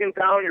and second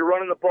down, you're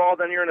running the ball,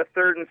 then you're in a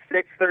 3rd and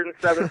 6, 3rd and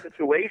 7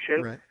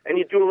 situation, right. And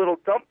you do a little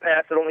dump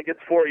pass that only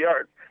gets 4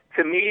 yards.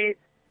 To me,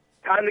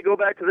 time to go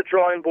back to the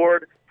drawing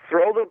board,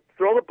 throw the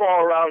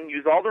ball around,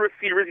 use all the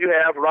receivers you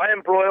have.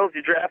 Ryan Broyles,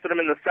 you drafted him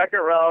in the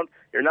 2nd round.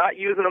 You're not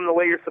using him the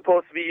way you're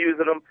supposed to be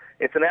using him.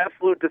 It's an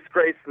absolute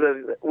disgrace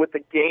with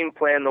the game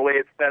plan the way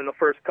it's been the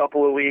first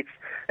couple of weeks,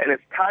 and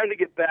it's time to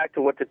get back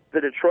to what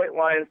the Detroit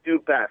Lions do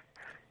best.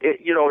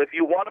 If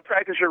you want to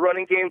practice your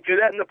running game, do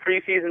that in the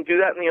preseason, do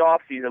that in the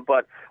offseason.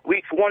 But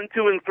weeks 1,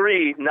 2, and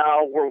 3,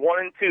 now we're 1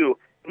 and 2.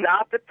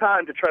 Not the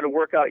time to try to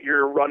work out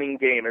your running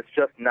game. It's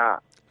just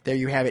not. There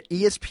you have it.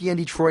 ESPN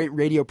Detroit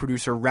radio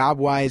producer Rob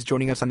Wise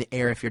joining us on the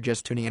air if you're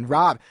just tuning in.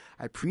 Rob,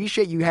 I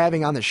appreciate you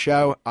having on the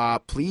show.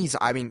 Please,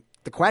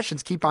 the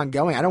questions keep on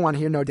going. I don't want to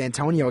hear no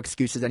D'Antonio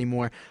excuses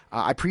anymore.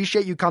 I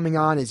appreciate you coming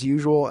on as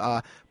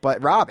usual.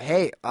 But Rob,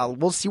 hey,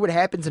 we'll see what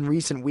happens in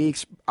recent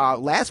weeks.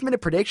 Last minute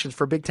predictions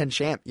for Big Ten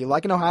champ. You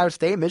liking Ohio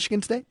State,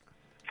 Michigan State?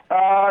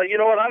 You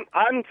know what?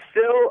 I'm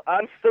still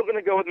going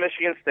to go with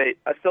Michigan State.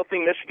 I still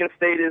think Michigan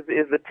State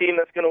is the team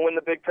that's going to win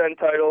the Big Ten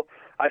title.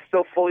 I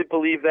still fully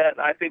believe that.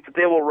 I think that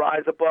they will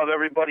rise above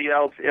everybody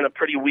else in a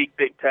pretty weak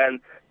Big Ten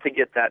to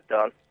get that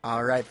done.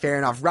 All right, fair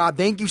enough. Rob,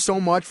 thank you so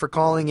much for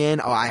calling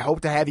in. I hope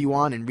to have you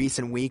on in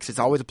recent weeks. It's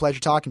always a pleasure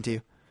talking to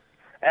you.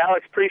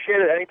 Alex, appreciate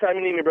it. Anytime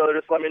you need me, brother,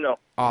 just let me know.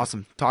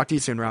 Awesome. Talk to you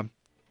soon, Rob.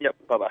 Yep,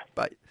 bye-bye.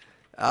 Bye.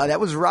 That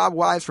was Rob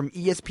Wise from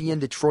ESPN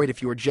Detroit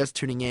if you were just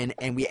tuning in.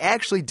 And we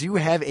actually do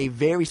have a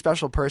very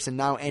special person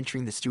now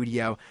entering the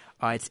studio.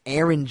 It's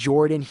Aaron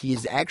Jordan. He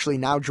is actually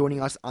now joining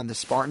us on the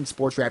Spartan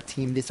Sports Wrap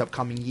team this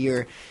upcoming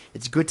year.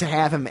 It's good to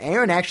have him.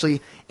 Aaron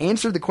actually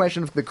answered the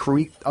question of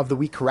the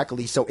week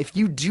correctly. So if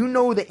you do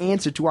know the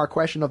answer to our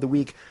question of the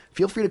week,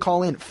 feel free to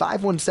call in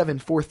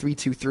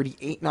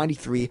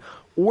 517-432-3893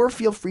 or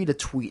feel free to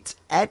tweet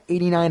at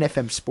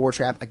 89FM Sports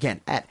Wrap.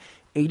 Again, at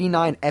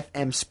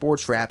 89FM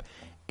Sports Wrap.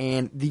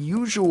 And the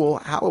usual,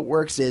 how it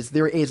works is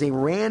there is a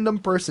random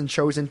person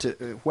chosen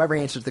to whoever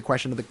answers the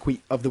question of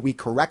the week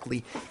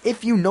correctly.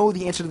 If you know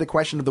the answer to the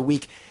question of the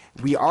week,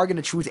 we are going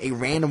to choose a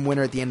random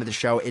winner at the end of the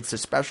show. It's a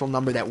special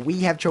number that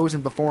we have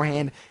chosen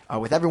beforehand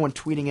with everyone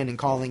tweeting in and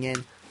calling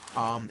in.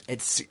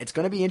 It's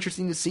going to be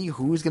interesting to see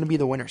who's going to be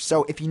the winner.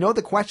 So if you know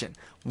the question,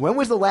 when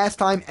was the last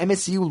time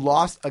MSU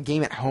lost a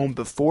game at home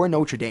before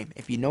Notre Dame?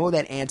 If you know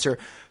that answer,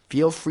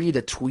 feel free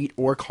to tweet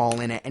or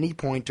call in at any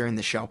point during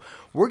the show.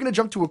 We're going to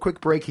jump to a quick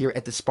break here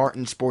at the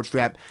Spartan Sports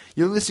Wrap.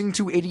 You're listening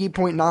to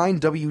 88.9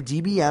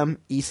 WDBM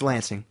East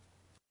Lansing.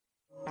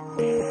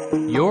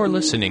 You're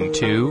listening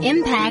to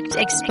Impact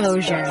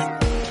Exposure.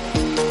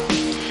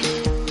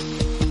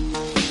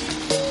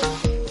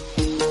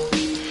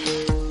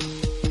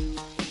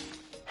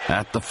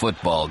 At the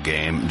football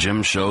game,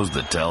 Jim shows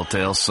the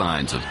telltale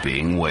signs of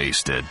being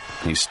wasted.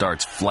 He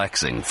starts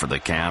flexing for the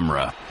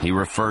camera. He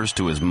refers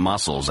to his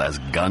muscles as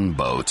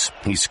gunboats.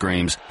 He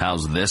screams,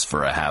 "How's this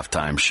for a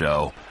halftime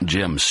show?"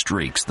 Jim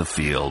streaks the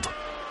field.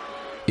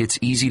 It's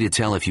easy to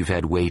tell if you've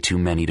had way too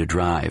many to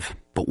drive.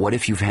 But what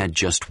if you've had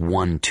just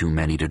one too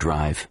many to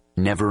drive?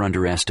 Never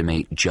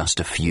underestimate just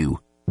a few.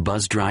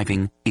 Buzz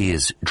driving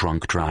is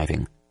drunk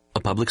driving. A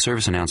public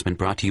service announcement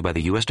brought to you by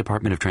the U.S.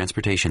 Department of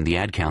Transportation, the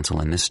Ad Council,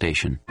 and this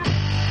station.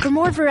 For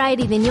more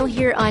variety than you'll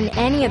hear on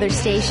any other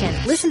station,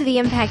 listen to the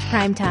Impact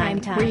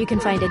Primetime, where you can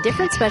find a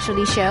different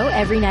specialty show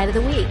every night of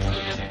the week.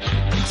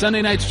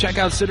 Sunday nights, check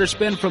out Sitter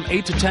Spin from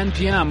 8 to 10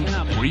 p.m.,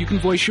 where you can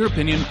voice your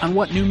opinion on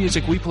what new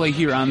music we play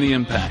here on The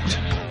Impact.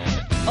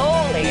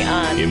 Only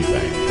on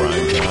Impact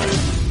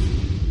Primetime.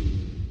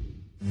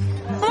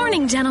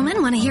 Morning,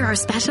 gentlemen. Want to hear our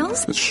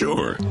specials?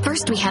 Sure.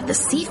 First, we have the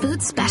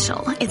seafood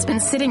special. It's been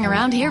sitting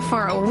around here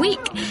for a week.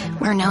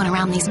 We're known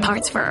around these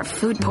parts for our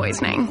food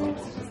poisoning.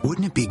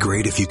 Wouldn't it be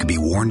great if you could be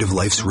warned of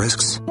life's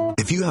risks?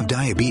 If you have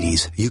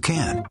diabetes, you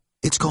can.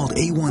 It's called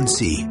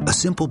A1C, a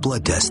simple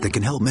blood test that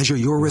can help measure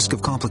your risk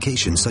of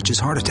complications such as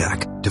heart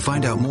attack. To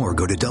find out more,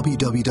 go to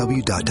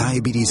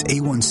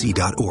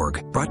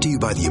www.diabetesa1c.org. Brought to you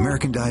by the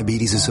American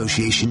Diabetes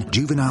Association,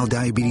 Juvenile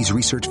Diabetes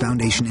Research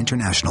Foundation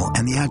International,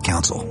 and the Ad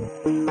Council.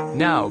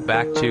 Now,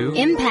 back to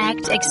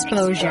Impact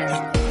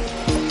Exposure.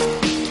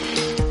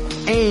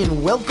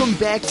 And welcome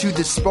back to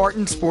the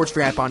Spartan Sports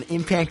Wrap on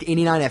Impact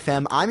 89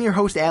 FM. I'm your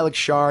host, Alex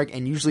Sharg,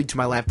 and usually to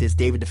my left is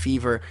David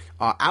DeFever.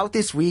 Out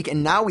this week,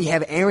 and now we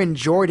have Aaron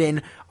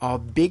Jordan,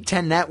 Big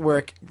Ten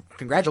Network,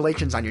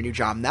 congratulations on your new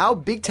job. Now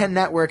Big Ten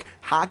Network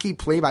hockey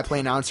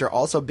play-by-play announcer,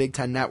 also Big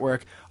Ten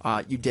Network.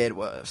 You did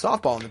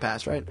softball in the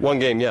past, right? One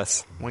game,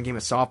 yes. One game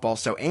of softball.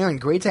 So, Aaron,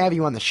 great to have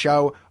you on the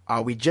show.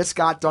 We just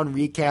got done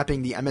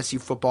recapping the MSU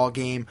football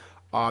game.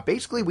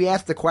 Basically, we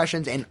asked the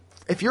questions, and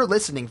if you're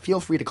listening, feel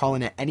free to call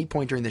in at any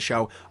point during the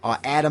show.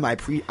 Adam,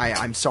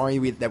 I'm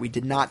sorry that we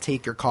did not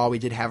take your call. We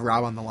did have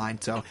Rob on the line.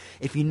 So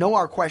if you know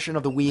our question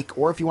of the week,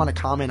 or if you want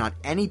to comment on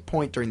any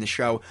point during the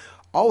show,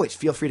 always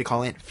feel free to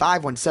call in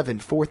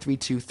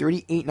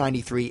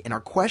 517-432-3893. And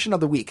our question of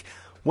the week: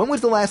 when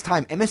was the last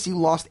time MSU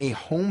lost a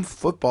home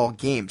football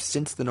game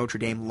since the Notre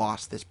Dame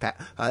loss this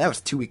past? That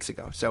was 2 weeks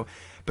ago. So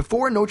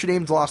before Notre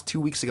Dame's loss 2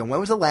 weeks ago, when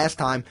was the last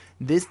time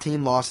this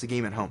team lost a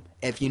game at home?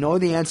 If you know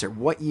the answer,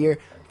 what year?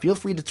 Feel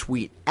free to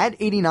tweet at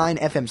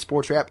 89FM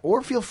Sports Wrap,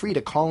 or feel free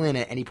to call in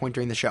at any point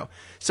during the show.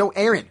 So,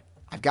 Aaron,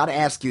 I've got to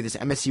ask you, this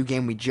MSU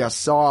game we just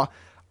saw,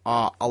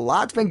 a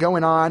lot's been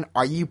going on.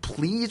 Are you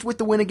pleased with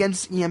the win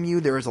against EMU?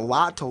 There is a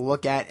lot to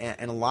look at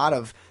and a lot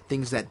of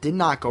things that did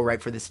not go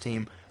right for this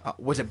team.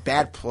 Was it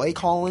bad play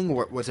calling,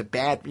 or was it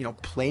bad,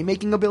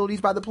 playmaking abilities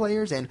by the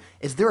players? And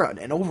is there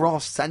an overall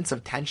sense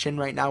of tension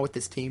right now with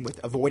this team, with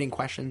avoiding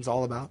questions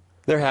all about?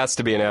 There has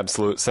to be an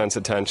absolute sense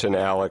of tension,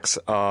 Alex.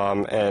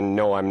 And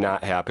no, I'm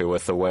not happy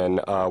with the win.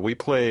 We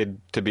played,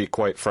 to be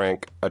quite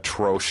frank,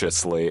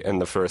 atrociously in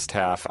the first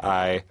half.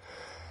 The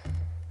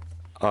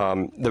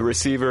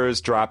receivers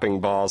dropping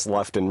balls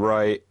left and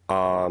right.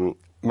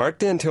 Mark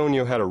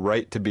D'Antonio had a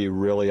right to be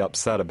really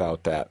upset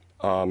about that.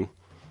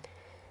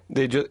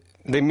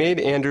 They made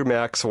Andrew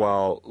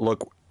Maxwell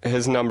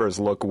his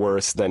numbers look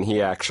worse than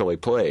he actually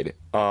played.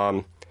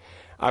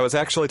 I was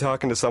actually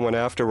talking to someone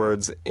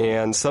afterwards,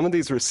 and some of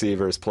these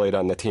receivers played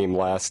on the team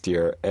last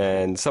year,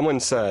 and someone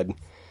said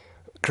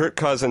Kirk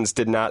Cousins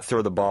did not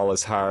throw the ball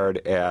as hard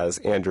as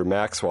Andrew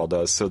Maxwell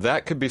does, so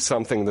that could be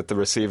something that the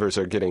receivers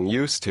are getting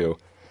used to.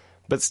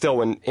 But still,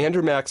 when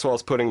Andrew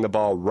Maxwell's putting the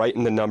ball right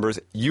in the numbers,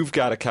 you've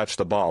got to catch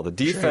the ball. The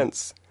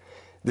defense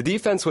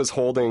was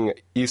holding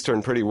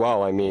Eastern pretty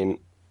well, and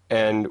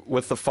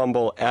with the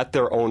fumble at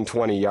their own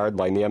 20-yard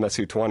line, the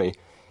MSU 20,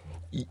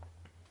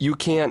 you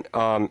can't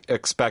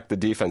expect the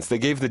defense. They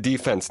gave the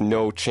defense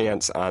no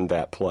chance on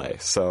that play.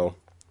 So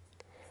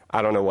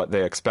I don't know what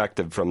they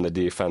expected from the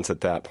defense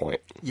at that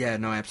point. Yeah,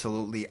 no,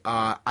 absolutely.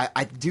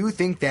 I do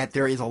think that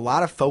there is a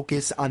lot of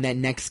focus on that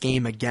next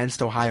game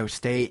against Ohio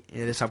State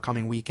this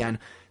upcoming weekend.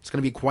 It's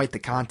going to be quite the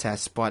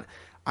contest, but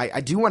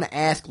I do want to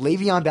ask,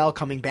 Le'Veon Bell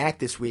coming back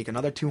this week,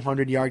 another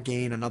 200-yard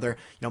gain, another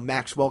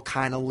Maxwell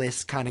kind of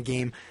list kind of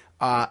game.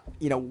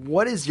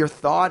 What is your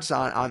thoughts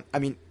on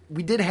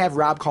we did have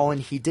Rob call in.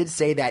 He did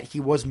say that he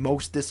was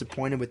most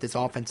disappointed with this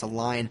offensive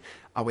line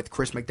with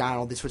Chris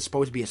McDonald. This was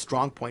supposed to be a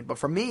strong point. But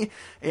for me,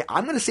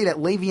 I'm going to say that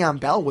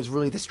Le'Veon Bell was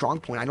really the strong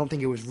point. I don't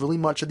think it was really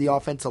much of the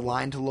offensive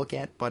line to look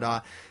at.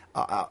 But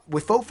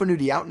with Fo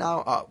Fanuti out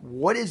now,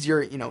 what is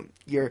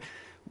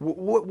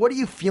what are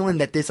you feeling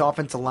that this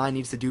offensive line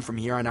needs to do from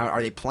here on out?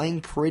 Are they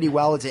playing pretty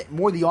well? Is it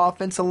more the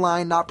offensive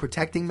line not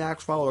protecting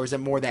Maxwell, or is it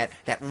more that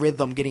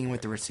rhythm getting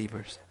with the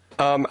receivers?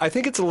 I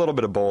think it's a little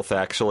bit of both,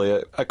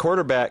 actually. A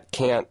quarterback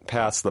can't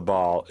pass the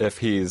ball if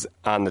he's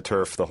on the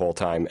turf the whole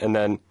time. And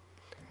then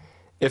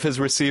if his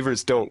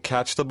receivers don't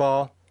catch the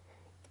ball,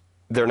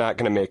 they're not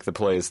going to make the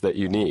plays that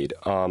you need.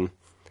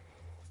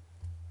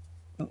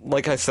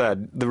 Like I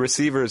said, the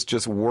receivers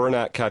just were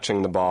not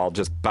catching the ball,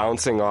 just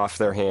bouncing off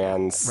their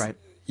hands. Right.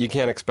 You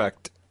can't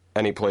expect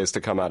any plays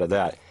to come out of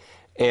that.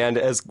 And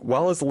as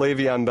well as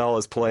Le'Veon Bell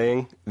is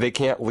playing, they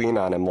can't lean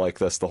on him like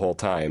this the whole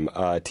time.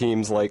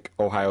 Teams like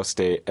Ohio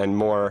State and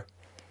more,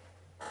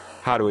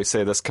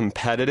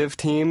 competitive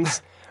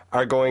teams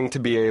are going to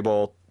be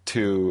able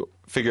to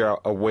figure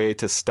out a way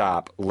to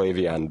stop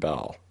Le'Veon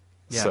Bell.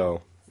 Yeah.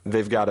 So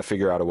they've got to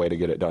figure out a way to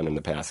get it done in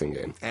the passing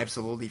game.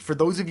 Absolutely. For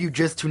those of you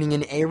just tuning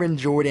in, Aaron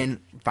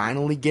Jordan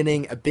finally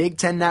getting a Big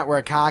Ten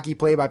Network hockey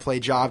play-by-play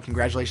job.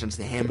 Congratulations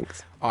to him.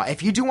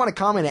 If you do want to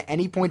comment at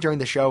any point during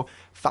the show,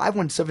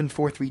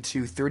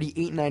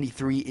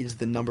 517-432-3893 is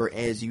the number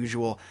as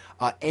usual.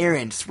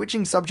 Aaron,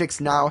 switching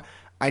subjects now,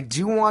 I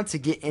do want to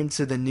get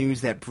into the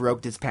news that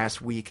broke this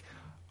past week.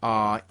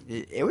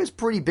 It was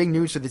pretty big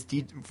news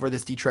for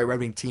this Detroit Red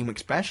Wing team,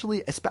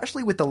 especially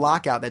with the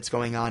lockout that's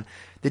going on.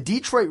 The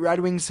Detroit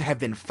Red Wings have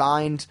been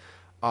fined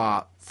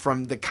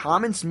from the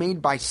comments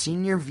made by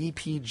Senior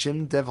VP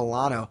Jim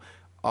DeVillano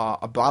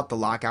about the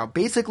lockout.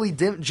 Basically,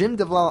 Jim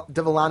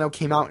DeVillano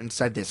came out and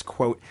said this,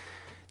 quote,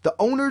 "The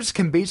owners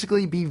can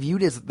basically be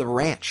viewed as the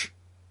ranch,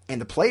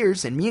 and the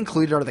players, and me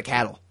included, are the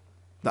cattle.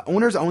 The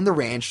owners own the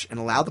ranch and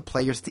allow the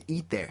players to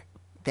eat there.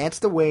 That's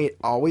the way it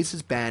always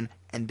has been,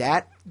 and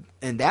that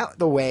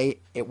the way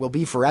it will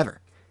be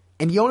forever.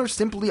 And the owners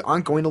simply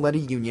aren't going to let a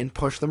union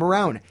push them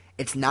around.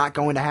 It's not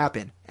going to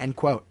happen." End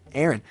quote.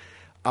 Aaron,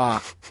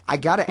 I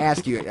got to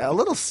ask you, a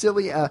little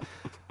silly,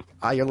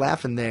 you're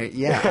laughing there,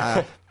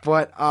 yeah,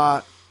 but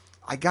I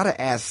got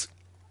to ask,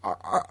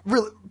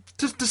 really,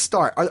 just to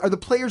start, are the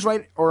players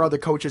right, or are the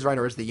coaches right,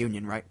 or is the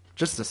union right?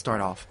 Just to start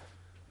off.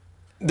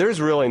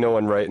 There's really no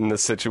one right in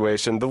this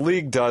situation. The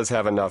league does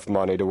have enough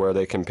money to where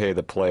they can pay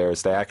the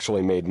players. They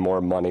actually made more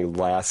money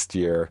last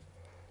year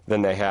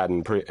than they had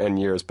in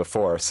years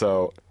before.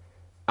 So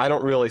I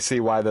don't really see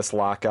why this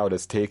lockout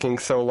is taking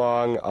so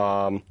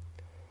long.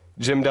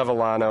 Jim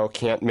Devellano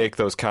can't make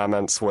those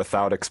comments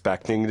without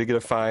expecting to get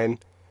a fine.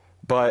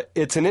 But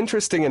it's an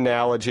interesting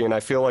analogy, and I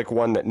feel like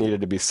one that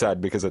needed to be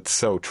said because it's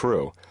so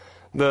true.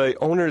 The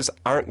owners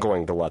aren't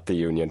going to let the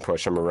union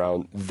push them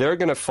around. They're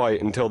going to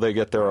fight until they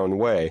get their own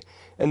way.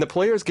 And the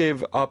players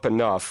gave up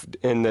enough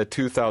in the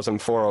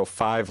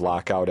 2004-05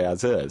 lockout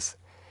as is.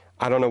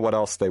 I don't know what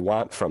else they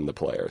want from the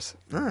players.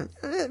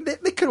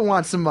 They could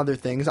want some other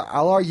things.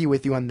 I'll argue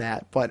with you on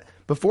that. But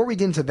before we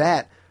get into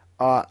that,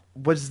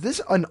 was this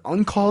an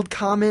uncalled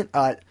comment?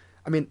 I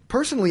mean,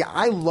 personally,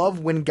 I love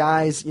when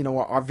guys,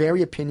 are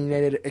very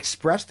opinionated,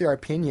 express their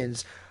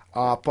opinions.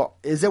 But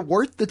is it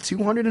worth the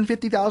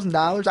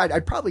 $250,000?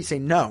 I'd probably say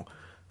no,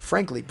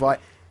 frankly.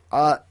 But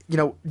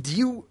do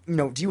you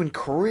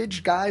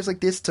encourage guys like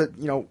this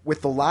to,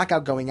 with the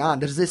lockout going on?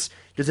 Does this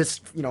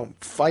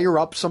fire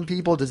up some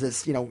people? Does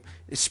this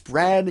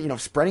spread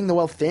spreading the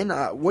wealth thin?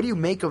 What do you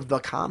make of the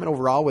comment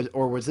overall,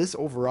 or was this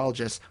overall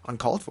just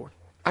uncalled for?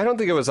 I don't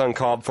think it was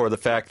uncalled for. The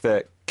fact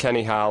that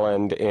Kenny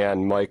Holland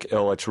and Mike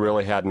Ilitch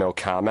really had no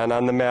comment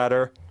on the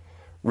matter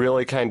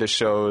really kind of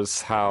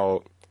shows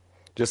how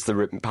just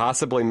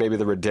possibly maybe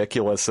the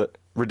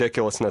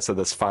ridiculousness of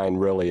this fine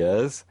really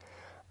is.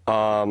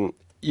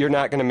 You're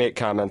not going to make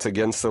comments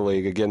against the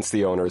league, against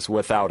the owners,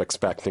 without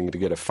expecting to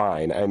get a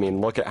fine. I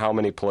mean, look at how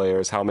many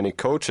players, how many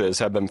coaches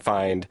have been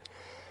fined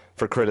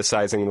for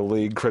criticizing the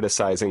league,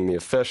 criticizing the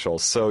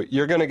officials. So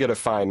you're going to get a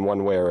fine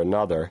one way or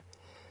another.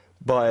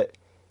 But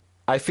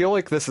I feel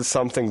like this is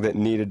something that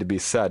needed to be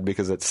said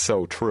because it's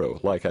so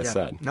true, like I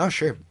said. No,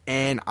 sure.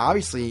 And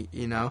obviously,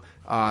 the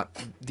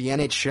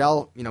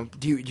NHL,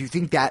 do you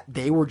think that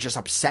they were just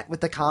upset with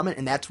the comment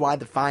and that's why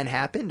the fine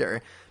happened?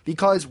 Or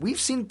because we've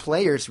seen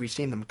players, we've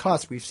seen them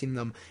cuss, we've seen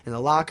them in the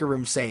locker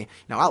room say,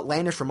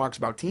 outlandish remarks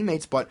about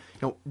teammates, but,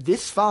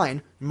 this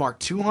fine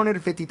marked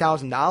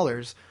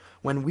 $250,000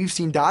 when we've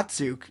seen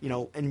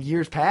Datsyuk, in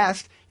years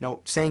past,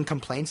 saying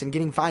complaints and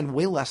getting fined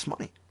way less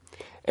money.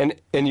 And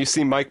you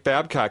see Mike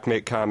Babcock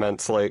make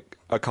comments like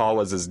a call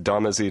was as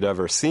dumb as he'd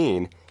ever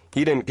seen.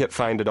 He didn't get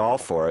fined at all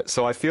for it.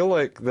 So I feel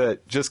like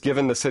that just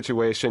given the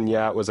situation,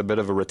 it was a bit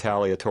of a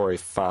retaliatory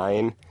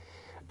fine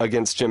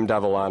against Jim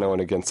Devellano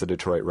and against the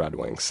Detroit Red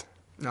Wings.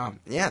 And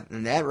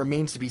that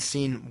remains to be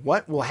seen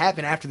what will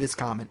happen after this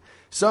comment.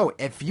 So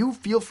if you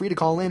feel free to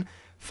call in,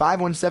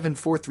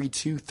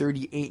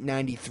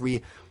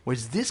 517-432-3893.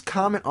 Was this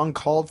comment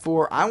uncalled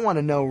for? I want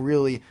to know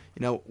really,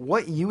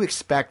 what you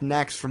expect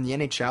next from the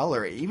NHL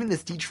or even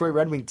this Detroit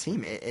Red Wing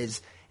team.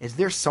 Is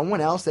there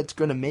someone else that's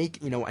going to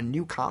make, a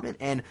new comment?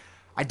 And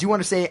I do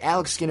want to say,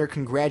 Alex Skinner,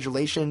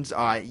 congratulations.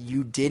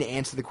 You did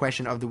answer the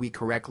question of the week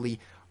correctly.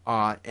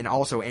 And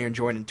also Aaron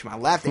Jordan to my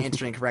left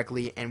answering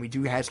correctly, and we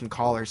do have some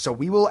callers. So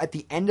we will, at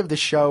the end of the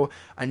show,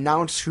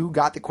 announce who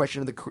got the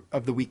question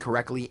of the week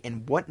correctly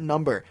and what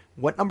number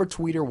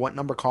tweeter, what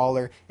number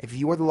caller. If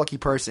you are the lucky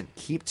person,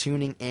 keep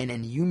tuning in,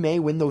 and you may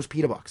win those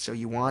pita bucks. So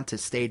you want to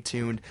stay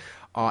tuned.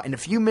 In a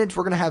few minutes,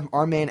 we're going to have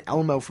our man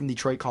Elmo from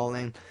Detroit call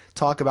in,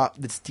 talk about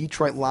this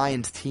Detroit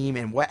Lions team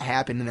and what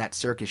happened in that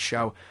circus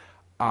show.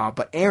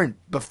 But Aaron,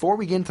 before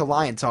we get into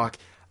Lion talk,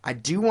 I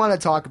do want to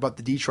talk about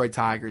the Detroit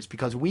Tigers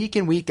because week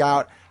in, week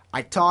out,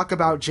 I talk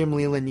about Jim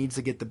Leyland needs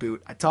to get the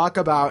boot. I talk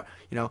about,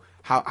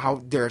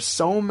 how there are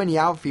so many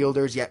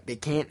outfielders, yet they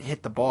can't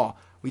hit the ball.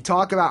 We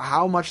talk about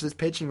how much this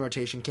pitching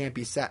rotation can't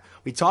be set.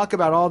 We talk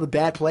about all the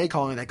bad play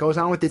calling that goes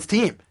on with this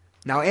team.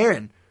 Now,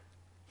 Aaron,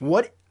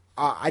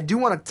 I do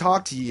want to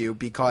talk to you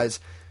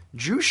because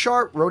Drew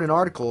Sharp wrote an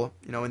article,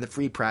 in the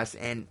Free Press,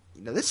 and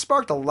this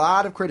sparked a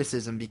lot of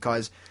criticism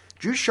because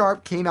Drew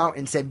Sharp came out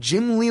and said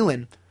Jim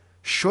Leyland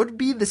should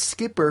be the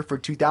skipper for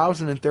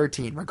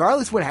 2013,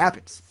 regardless of what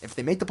happens. If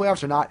they make the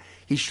playoffs or not,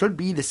 he should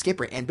be the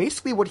skipper. And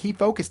basically what he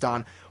focused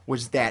on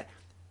was that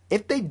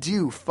if they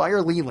do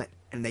fire Leyland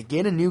and they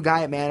get a new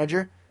guy at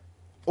manager,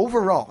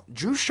 overall,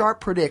 Drew Sharp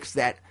predicts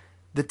that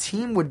the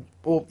team would,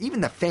 even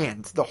the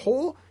fans, the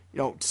whole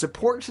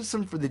support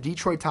system for the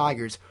Detroit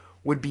Tigers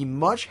would be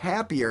much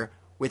happier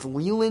with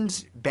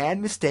Leyland's bad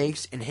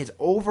mistakes and his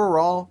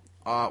overall,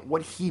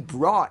 what he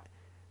brought,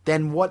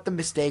 than what the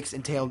mistakes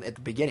entailed at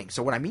the beginning.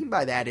 So what I mean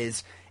by that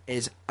is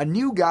a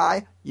new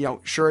guy,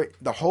 sure,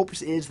 the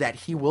hopes is that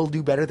he will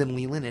do better than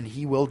Leyland and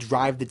he will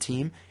drive the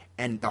team.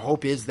 And the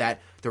hope is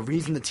that the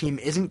reason the team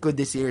isn't good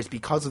this year is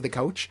because of the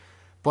coach.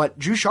 But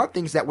Drew Sharp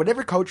thinks that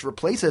whatever coach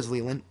replaces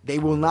Leyland, they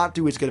will not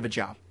do as good of a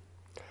job.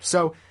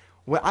 So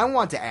what I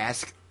want to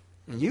ask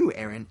you,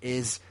 Aaron,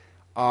 is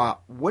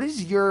what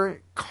is your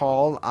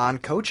call on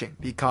coaching?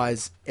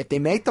 Because if they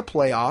make the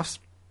playoffs,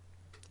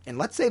 and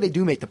let's say they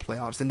do make the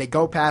playoffs, and they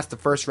go past the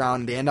first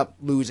round, and they end up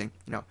losing.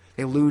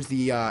 They lose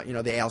the the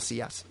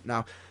ALCS.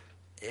 Now,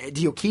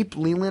 do you keep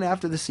Leyland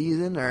after the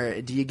season,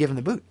 or do you give him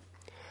the boot?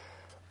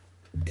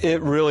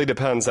 It really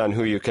depends on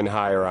who you can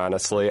hire,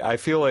 honestly. I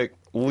feel like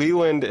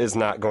Leland is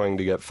not going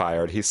to get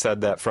fired. He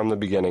said that from the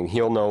beginning.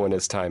 He'll know when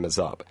his time is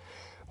up.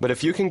 But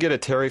if you can get a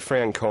Terry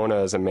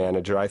Francona as a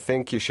manager, I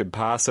think you should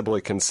possibly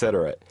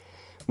consider it.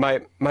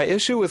 My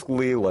issue with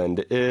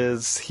Leland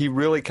is he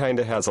really kind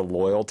of has a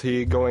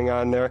loyalty going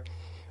on there.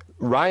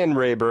 Ryan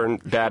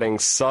Rayburn batting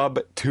sub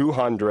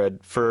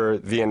 200 for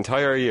the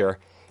entire year,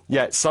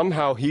 yet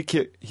somehow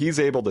he's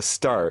able to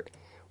start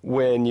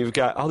when you've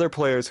got other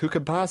players who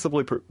could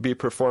possibly be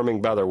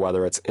performing better,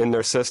 whether it's in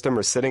their system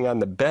or sitting on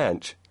the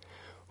bench,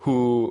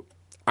 who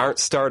aren't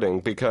starting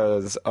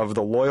because of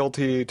the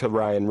loyalty to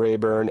Ryan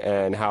Rayburn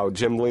and how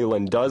Jim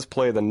Leland does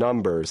play the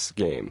numbers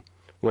game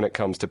when it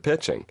comes to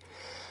pitching.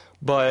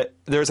 But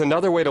there's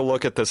another way to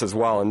look at this as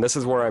well, and this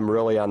is where I'm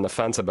really on the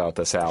fence about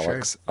this,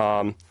 Alex.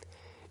 Sure.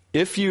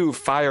 If you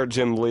fire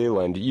Jim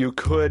Leland, you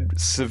could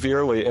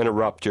severely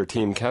interrupt your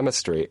team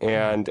chemistry.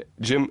 And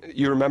Jim,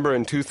 you remember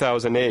in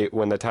 2008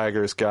 when the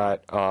Tigers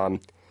got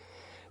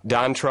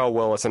Dontrell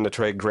Willis in the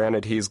trade.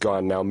 Granted, he's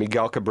gone now.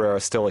 Miguel Cabrera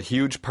is still a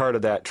huge part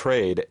of that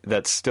trade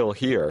that's still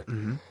here.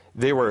 Mm-hmm.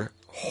 They were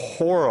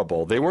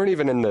horrible. They weren't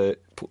even in the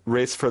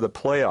race for the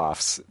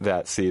playoffs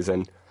that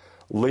season.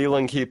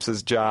 Leland keeps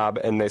his job,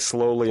 and they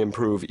slowly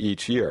improve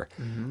each year.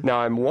 Mm-hmm. Now,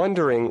 I'm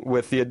wondering,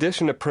 with the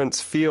addition of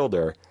Prince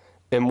Fielder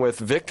and with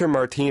Victor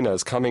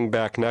Martinez coming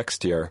back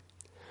next year,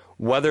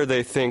 whether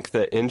they think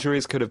that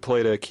injuries could have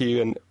played a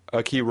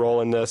key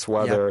role in this,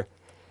 whether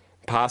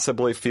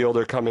possibly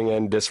Fielder coming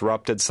in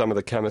disrupted some of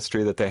the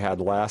chemistry that they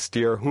had last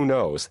year, who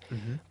knows?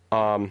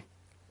 Mm-hmm.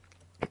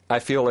 I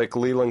feel like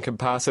Leland could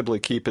possibly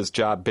keep his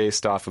job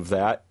based off of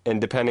that, and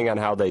depending on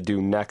how they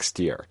do next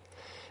year.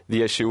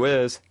 The issue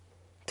is,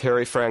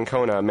 Terry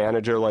Francona, a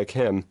manager like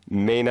him,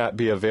 may not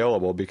be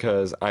available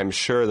because I'm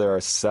sure there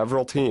are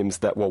several teams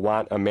that will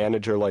want a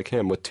manager like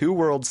him with 2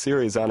 World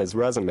Series on his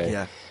resume.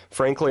 Yeah.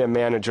 Frankly, a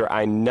manager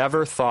I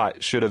never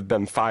thought should have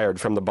been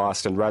fired from the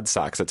Boston Red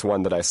Sox. It's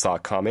one that I saw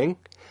coming,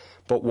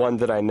 but one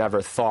that I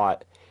never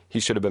thought he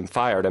should have been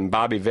fired. And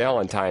Bobby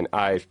Valentine,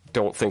 I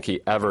don't think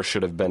he ever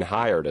should have been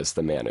hired as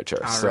the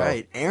manager. All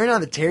right. Aaron,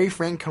 on the Terry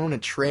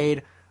Francona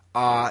trade,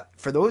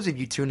 for those of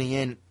you tuning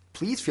in,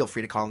 please feel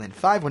free to call in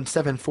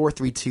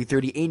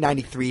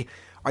 517-432-3893.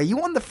 Are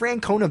you on the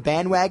Francona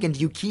bandwagon? Do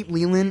you keep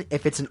Leland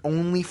if it's an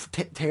only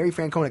Terry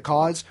Francona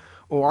cause,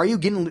 or are you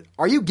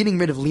getting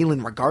rid of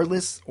Leland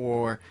regardless,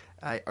 or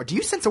do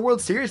you sense a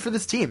World Series for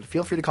this team?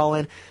 Feel free to call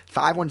in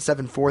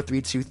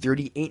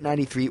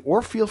 517-432-3893,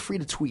 or feel free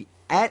to tweet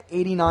at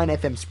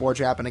 89FM Sports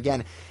Wrap. And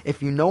again,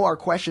 if you know our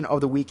question of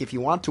the week, if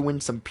you want to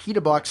win some Pita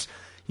Bucks,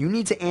 you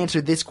need to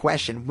answer this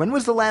question. When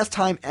was the last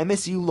time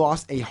MSU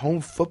lost a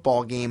home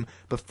football game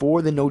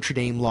before the Notre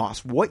Dame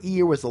loss? What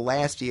year was the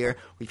last year?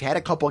 We've had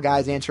a couple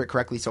guys answer it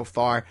correctly so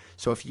far.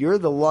 So if you're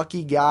the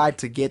lucky guy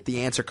to get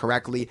the answer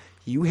correctly,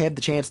 you have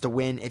the chance to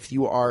win if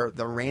you are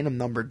the random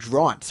number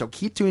drawn. So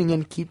keep tuning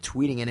in, keep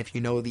tweeting in if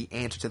you know the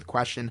answer to the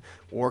question,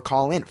 or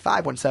call in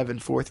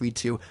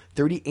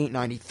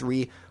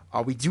 517-432-3893.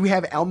 We do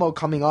have Elmo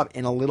coming up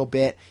in a little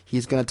bit.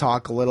 He's going to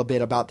talk a little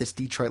bit about this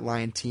Detroit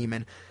Lion team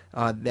and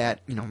that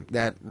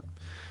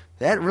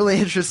really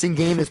interesting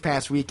game this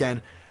past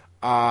weekend.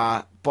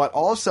 But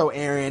also,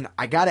 Aaron,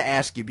 I got to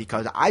ask you,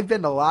 because I've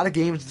been to a lot of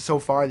games so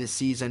far this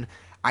season.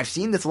 I've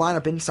seen this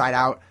lineup inside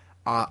out.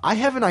 I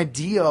have an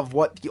idea of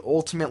what the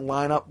ultimate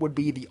lineup would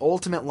be, the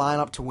ultimate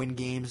lineup to win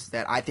games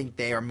that I think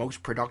they are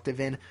most productive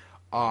in.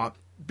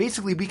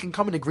 Basically, we can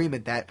come in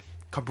agreement that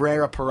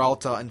Cabrera,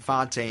 Peralta,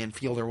 Infante, and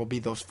Fielder will be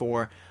those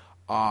 4.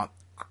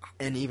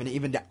 And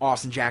even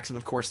Austin Jackson,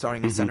 of course,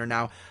 starting in center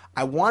now.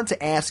 I want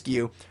to ask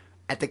you,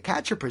 at the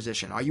catcher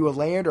position, are you a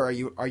Laird or are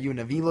you an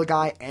Avila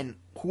guy? And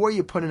who are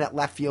you putting at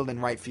left field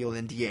and right field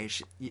in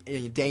DH,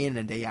 day in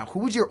and day out?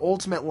 Who is your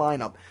ultimate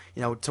lineup,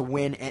 to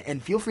win?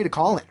 And feel free to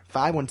call in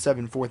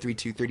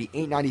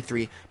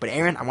 517-432-3893. But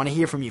Aaron, I want to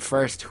hear from you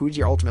first. Who's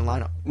your ultimate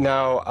lineup?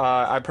 Now,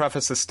 I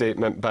preface this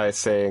statement by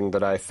saying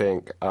that I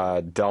think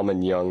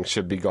Delman Young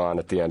should be gone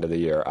at the end of the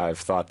year. I've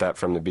thought that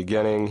from the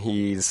beginning.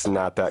 He's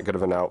not that good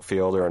of an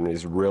outfielder, and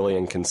he's really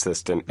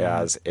inconsistent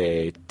as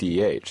a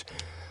DH.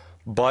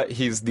 But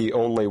he's the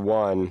only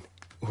one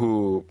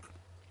who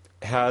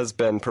has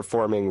been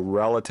performing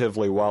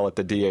relatively well at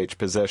the DH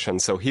position,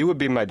 so he would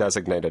be my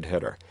designated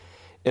hitter.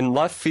 In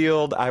left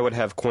field, I would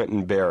have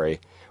Quentin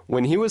Berry.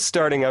 When he was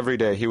starting every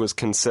day, he was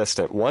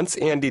consistent. Once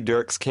Andy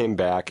Dirks came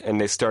back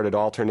and they started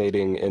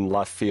alternating in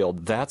left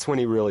field, that's when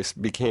he really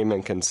became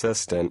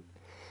inconsistent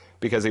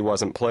because he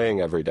wasn't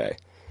playing every day.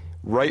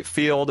 Right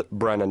field,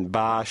 Brennan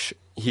Bosch.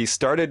 He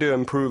started to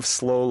improve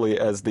slowly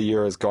as the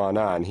year has gone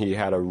on. He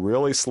had a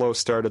really slow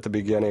start at the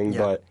beginning,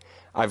 but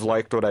I've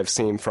liked what I've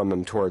seen from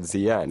him towards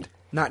the end.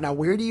 Now,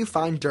 where do you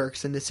find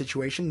Dirks in this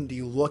situation? Do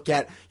you look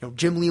at,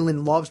 Jim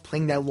Leland loves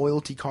playing that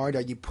loyalty card.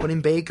 Are you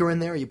putting Baker in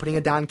there? Are you putting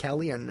a Don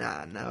Kelly? Or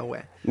no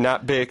way?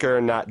 Not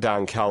Baker, not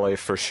Don Kelly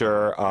for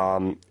sure.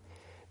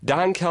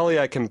 Don Kelly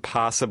I can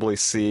possibly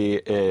see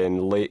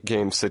in late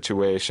game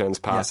situations,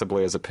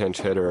 possibly as a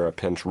pinch hitter or a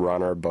pinch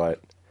runner, but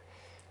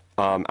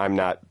I'm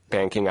not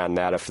banking on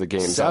that if the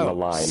game's on the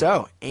line.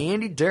 So,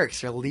 Andy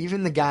Dirks, you're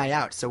leaving the guy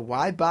out. So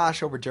why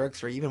Bosch over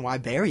Dirks, or even why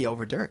Barry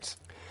over Dirks?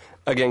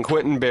 Again,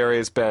 Quentin Berry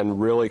has been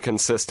really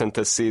consistent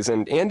this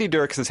season. Andy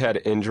Dirks has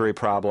had injury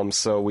problems,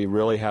 so we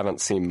really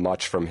haven't seen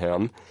much from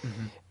him.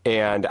 Mm-hmm.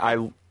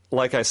 And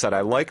like I said,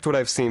 I liked what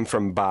I've seen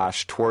from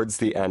Bosch towards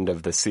the end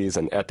of the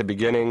season. At the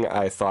beginning,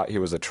 I thought he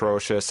was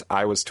atrocious.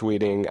 I was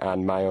tweeting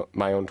on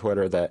my own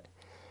Twitter that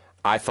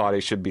I thought he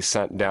should be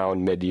sent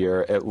down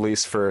mid-year, at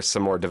least for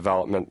some more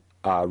development,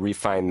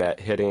 refine that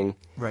hitting.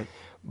 Right.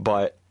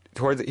 But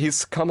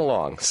he's come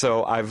along,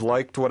 so I've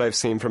liked what I've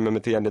seen from him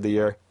at the end of the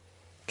year.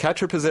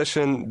 Catcher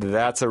position,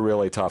 that's a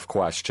really tough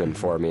question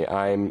for me.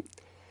 I'm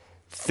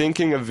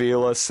thinking of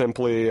Avila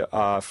simply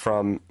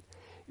from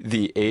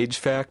the age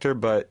factor,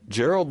 but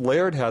Gerald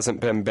Laird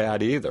hasn't been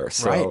bad either.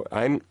 So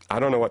right. I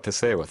don't know what to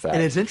say with that.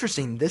 And it's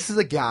interesting. This is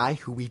a guy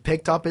who we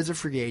picked up as a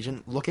free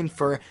agent, looking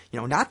for,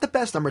 not the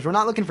best numbers. We're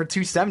not looking for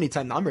 270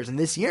 type numbers. And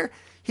this year,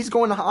 he's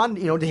going on,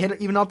 to hit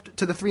even up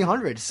to the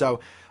 300. So,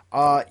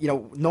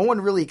 no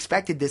one really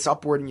expected this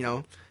upward,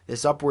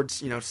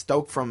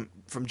 stoke from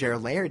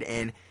Gerald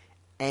Laird.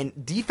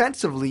 And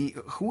defensively,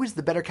 who is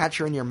the better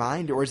catcher in your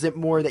mind, or is it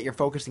more that you're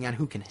focusing on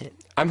who can hit?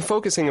 I'm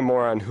focusing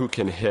more on who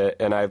can hit,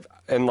 and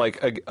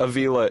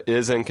Avila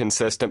is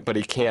inconsistent, but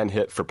he can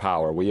hit for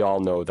power. We all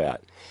know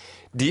that.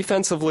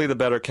 Defensively, the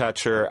better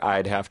catcher,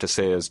 I'd have to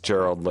say, is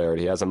Gerald Laird.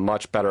 He has a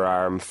much better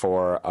arm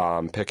for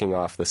picking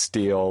off the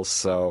steals.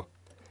 So,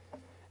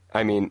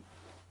 again,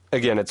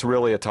 it's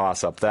really a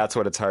toss-up. That's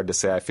what it's hard to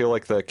say. I feel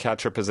like the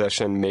catcher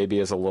position maybe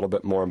is a little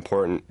bit more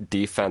important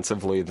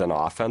defensively than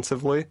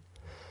offensively.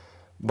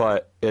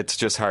 But it's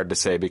just hard to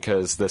say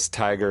because this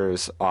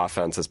Tigers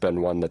offense has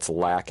been one that's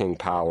lacking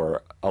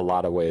power a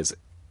lot of ways,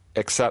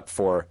 except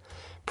for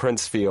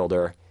Prince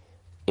Fielder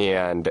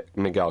and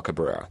Miguel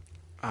Cabrera.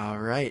 All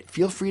right.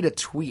 Feel free to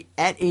tweet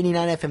at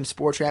 89FM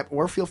Sports Wrap,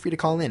 or feel free to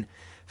call in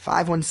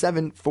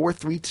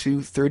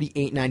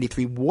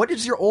 517-432-3893. What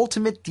is your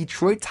ultimate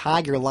Detroit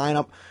Tiger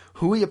lineup?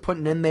 Who are you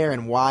putting in there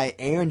and why?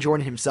 Aaron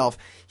Jordan himself,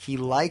 he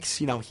likes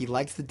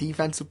the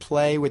defensive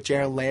play with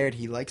Gerald Laird.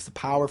 He likes the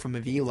power from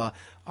Avila.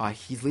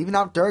 He's leaving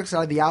out Dirks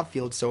out of the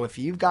outfield, so if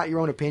you've got your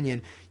own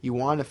opinion, you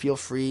want to feel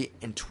free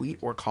and tweet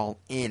or call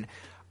in.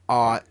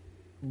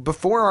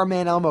 Before our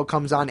man Elmo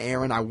comes on,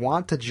 Aaron, I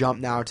want to jump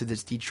now to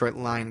this Detroit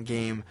Lion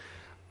game.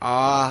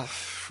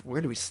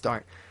 Where do we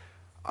start?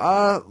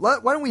 Why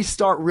don't we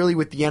start really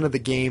with the end of the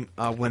game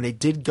when they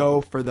did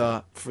go for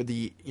the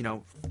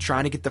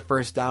trying to get the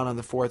first down on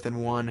the 4th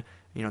and 1.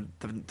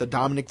 The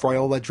Dominic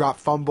Royola drop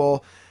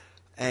fumble,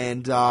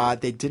 and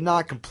they did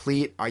not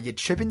complete. Are you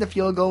chipping the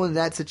field goal in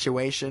that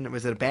situation?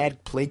 Was it a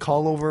bad play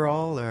call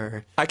overall,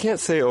 or? I can't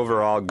say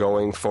overall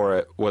going for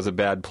it was a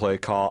bad play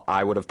call.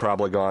 I would have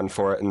probably gone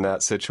for it in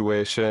that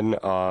situation.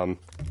 You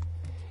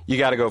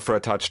got to go for a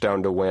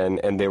touchdown to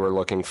win, and they were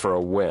looking for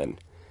a win.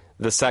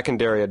 The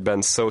secondary had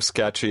been so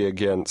sketchy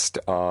against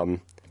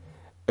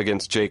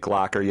Jake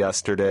Locker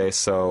yesterday,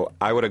 so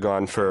I would have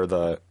gone for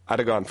the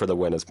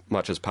win as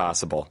much as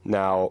possible.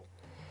 Now,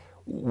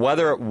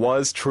 whether it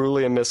was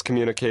truly a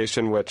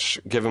miscommunication, which,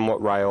 given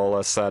what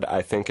Raiola said,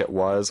 I think it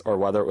was, or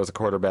whether it was a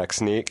quarterback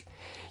sneak,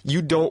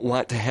 you don't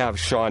want to have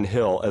Sean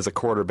Hill as a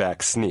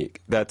quarterback sneak.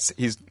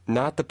 He's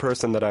not the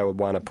person that I would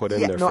want to put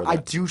in there for that. I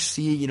do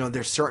see,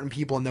 there's certain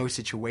people in those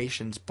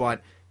situations,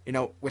 but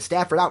with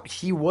Stafford out,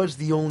 he was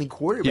the only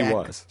quarterback. He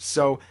was.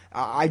 So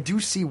I do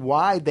see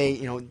why they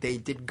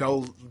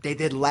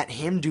did let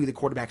him do the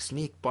quarterback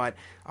sneak. But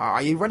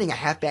are you running a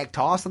halfback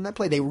toss on that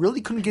play? They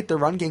really couldn't get the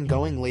run game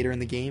going later in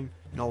the game.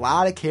 A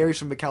lot of carries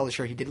from McKellar.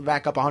 Sure, he did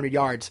back up 100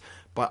 yards,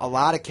 but a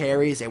lot of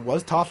carries. It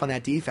was tough on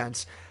that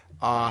defense.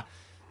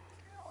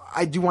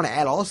 I do want to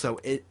add also,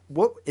 is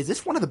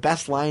this one of the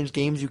best Lions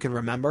games you can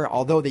remember?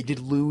 Although they did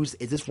lose,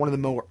 is this one of the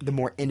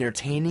more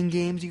entertaining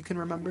games you can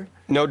remember?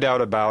 No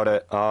doubt about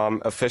it.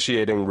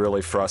 Officiating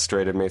really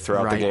frustrated me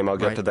throughout the game. I'll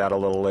get to that a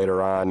little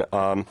later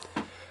on.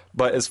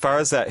 But as far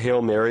as that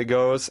Hail Mary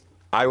goes,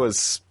 I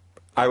was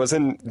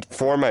in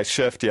for my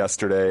shift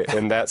yesterday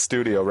in that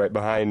studio right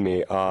behind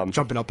me.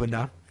 Jumping up and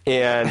down.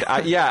 And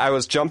I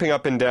was jumping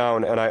up and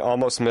down, and I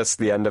almost missed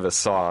the end of a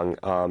song.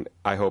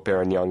 I hope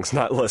Aaron Young's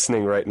not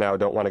listening right now.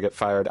 Don't want to get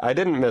fired. I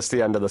didn't miss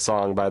the end of the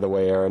song, by the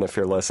way, Aaron, if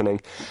you're listening.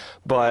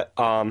 But,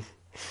 I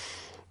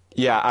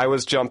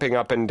was jumping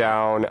up and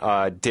down.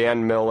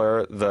 Dan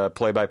Miller, the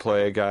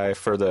play-by-play guy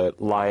for the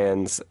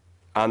Lions,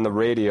 on the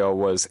radio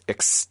was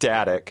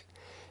ecstatic.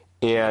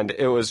 And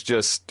it was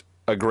just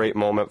a great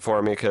moment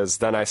for me because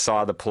then I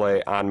saw the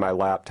play on my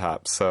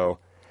laptop. So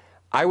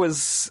I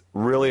was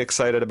really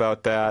excited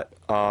about that.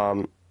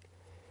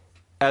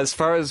 As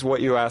far as what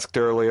you asked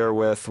earlier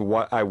with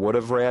what I would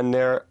have ran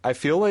there, I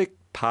feel like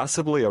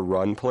possibly a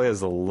run play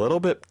is a little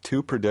bit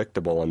too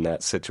predictable in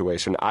that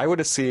situation. I would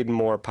have seen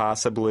more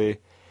possibly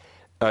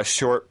a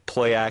short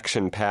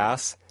play-action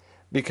pass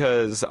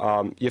because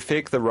you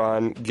fake the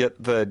run,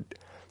 get the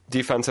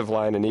defensive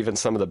line and even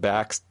some of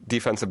the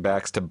defensive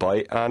backs to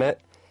bite on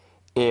it,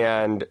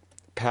 and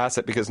pass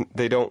it because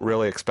they don't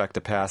really expect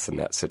to pass in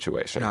that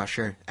situation. No,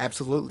 sure.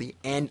 Absolutely.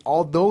 And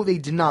although they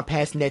did not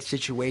pass in that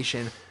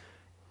situation,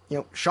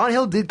 Shaun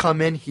Hill did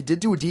come in. He did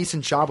do a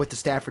decent job with the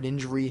Stafford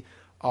injury.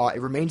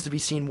 It remains to be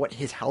seen what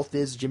his health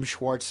is. Jim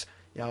Schwartz,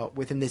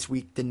 within this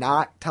week, did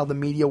not tell the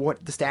media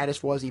what the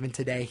status was. Even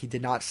today, he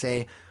did not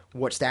say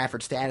what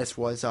Stafford's status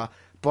was.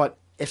 But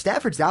if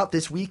Stafford's out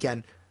this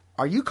weekend,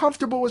 are you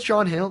comfortable with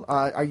Shaun Hill?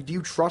 Do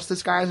you trust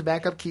this guy as a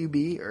backup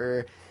QB,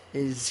 or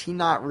is he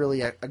not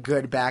really a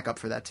good backup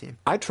for that team?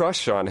 I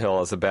trust Shaun Hill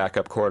as a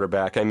backup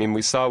quarterback. I mean,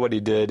 we saw what he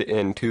did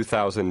in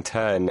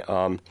 2010,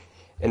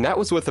 and that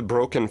was with a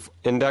broken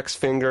index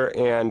finger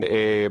and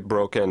a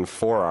broken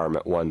forearm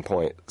at one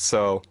point.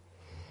 So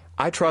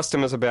I trust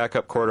him as a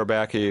backup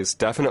quarterback. He's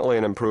definitely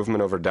an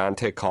improvement over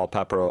Dante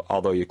Culpepper,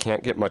 although you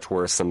can't get much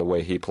worse than the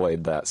way he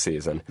played that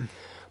season.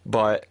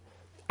 But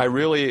I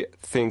really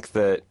think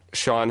that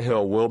Shaun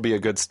Hill will be a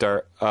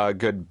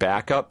good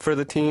backup for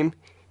the team.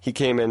 He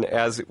came in,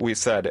 as we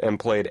said, and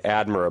played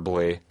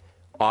admirably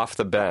off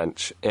the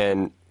bench,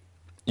 and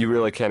you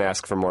really can't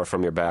ask for more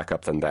from your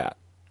backup than that.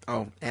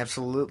 Oh,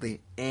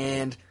 absolutely.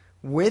 And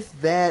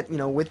with that,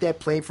 with that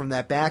play from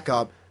that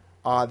backup,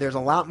 there's a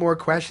lot more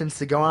questions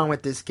to go on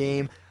with this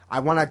game. I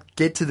want to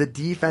get to the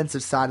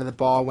defensive side of the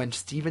ball when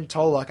Stephen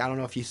Tulloch, I don't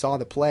know if you saw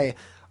the play,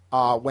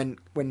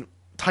 when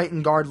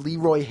Titan guard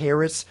Leroy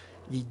Harris,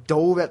 he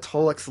dove at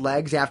Tulloch's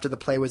legs after the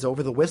play was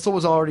over. The whistle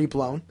was already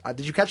blown.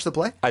 Did you catch the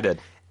play? I did.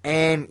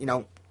 And,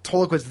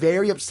 Tulloch was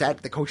very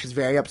upset. The coach is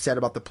very upset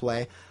about the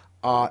play.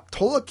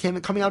 Tulloch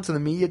coming out to the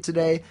media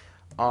today,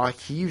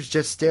 he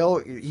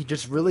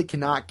just really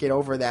cannot get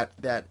over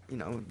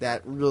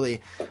that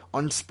really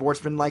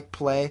unsportsmanlike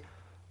play.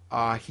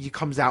 He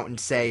comes out and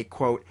say,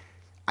 quote,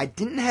 "I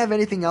didn't have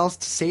anything else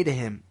to say to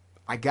him.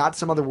 I got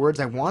some other words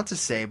I want to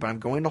say, but I'm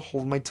going to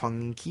hold my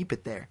tongue and keep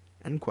it there,"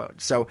 end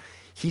quote. So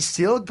he's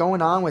still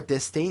going on with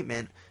this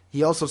statement.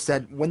 He also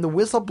said, "When the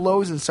whistle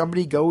blows and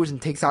somebody goes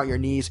and takes out your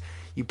knees,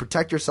 you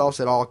protect yourselves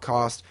at all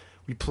costs.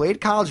 We played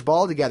college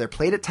ball together,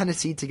 played at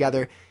Tennessee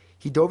together.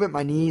 He dove at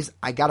my knees.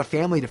 I got a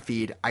family to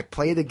feed. I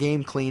play the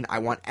game clean. I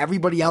want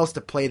everybody else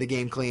to play the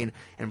game clean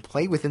and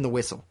play within the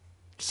whistle."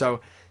 So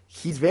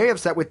he's very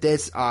upset with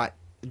this.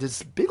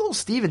 Does big old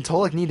Stephen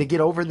Tulloch need to get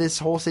over this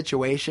whole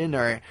situation,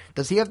 or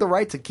does he have the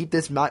right to keep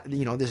this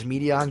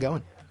media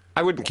ongoing?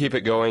 I wouldn't keep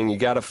it going. You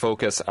got to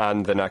focus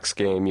on the next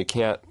game. You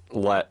can't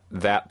let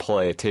that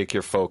play take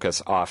your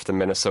focus off the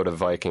Minnesota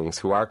Vikings,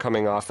 who are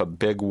coming off a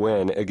big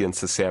win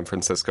against the San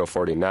Francisco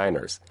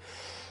 49ers.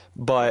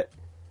 But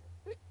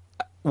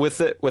with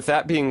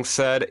that being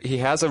said, he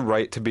has a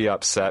right to be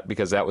upset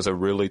because that was a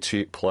really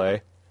cheap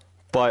play.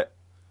 But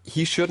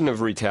he shouldn't have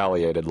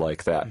retaliated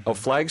like that. A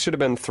flag should have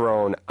been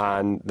thrown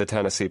on the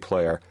Tennessee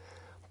player.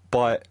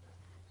 But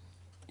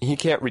he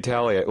can't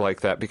retaliate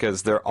like that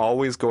because they're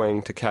always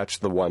going to catch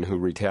the one who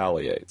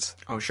retaliates.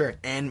 Oh, sure.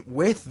 And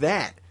with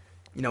that,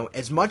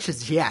 as much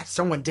as,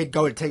 someone did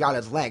go to take out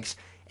his legs,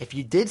 if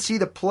you did see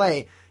the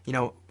play,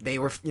 they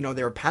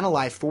were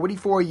penalized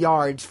 44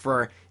 yards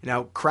for,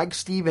 Craig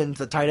Stevens,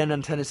 the tight end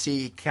in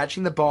Tennessee,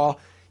 catching the ball,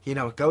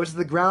 goes to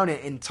the ground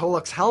and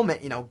Tulloch's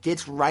helmet,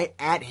 gets right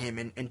at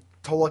him. And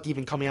Tulloch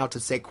even coming out to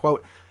say,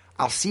 quote,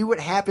 "I'll see what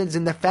happens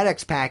in the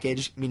FedEx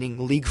package,"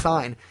 meaning league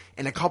fine,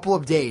 "in a couple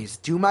of days,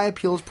 do my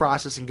appeals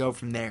process and go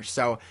from there."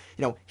 So,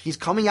 he's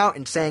coming out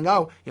and saying,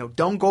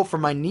 don't go for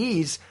my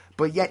knees,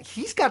 but yet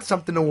he's got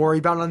something to worry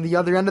about on the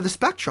other end of the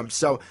spectrum.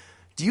 So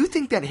do you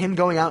think that him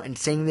going out and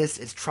saying this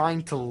is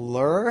trying to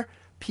lure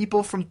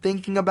people from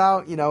thinking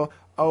about,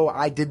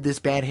 I did this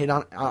bad hit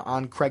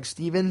on Craig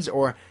Stevens,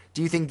 or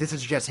do you think this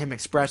is just him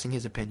expressing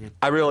his opinion?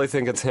 I really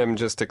think it's him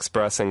just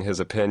expressing his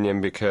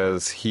opinion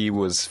because he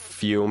was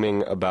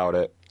fuming about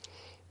it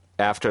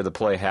after the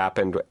play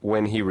happened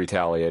when he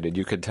retaliated.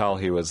 You could tell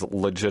he was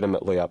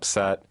legitimately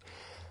upset.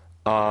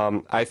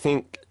 I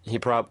think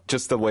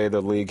just the way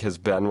the league has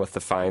been with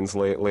the fines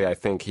lately, I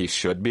think he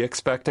should be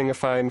expecting a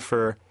fine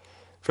for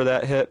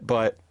that hit,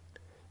 but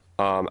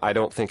I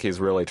don't think he's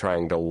really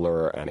trying to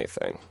lure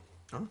anything.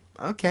 Oh,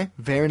 okay,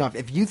 fair enough.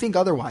 If you think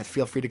otherwise,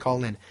 feel free to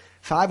call in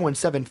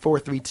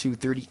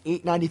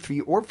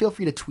 517-432-3893, or feel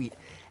free to tweet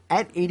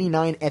at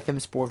 89FM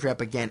Sports Wrap.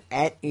 Again,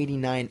 at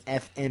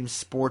 89FM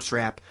Sports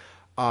Wrap.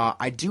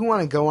 I do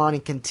want to go on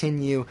and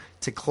continue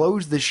to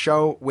close the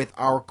show with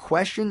our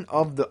question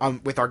of the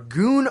with our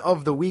goon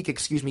of the week.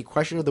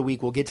 Question of the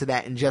week. We'll get to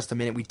that in just a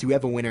minute. We do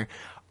have a winner,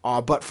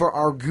 but for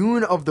our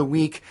goon of the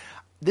week,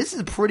 this is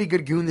a pretty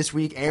good goon this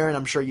week. Aaron,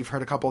 I'm sure you've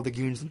heard a couple of the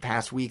goons in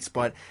past weeks,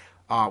 but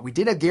we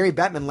did have Gary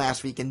Bettman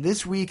last week, and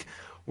this week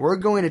we're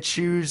going to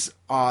choose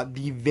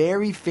the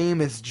very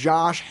famous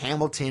Josh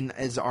Hamilton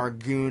as our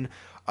goon.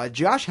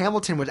 Josh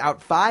Hamilton was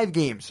out 5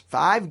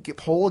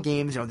 whole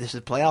games. This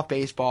is playoff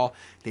baseball.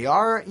 They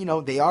are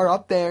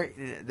up there.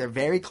 They're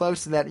very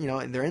close to that.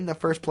 They're in the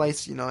first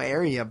place,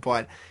 area,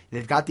 but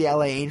they've got the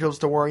LA Angels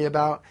to worry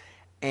about.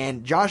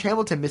 And Josh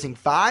Hamilton missing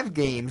 5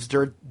 games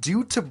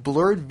due to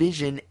blurred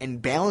vision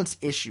and balance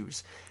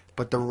issues.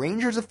 But the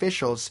Rangers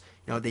officials,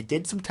 they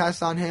did some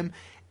tests on him,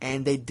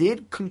 and they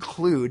did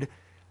conclude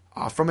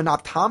from an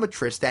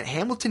optometrist that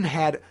Hamilton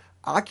had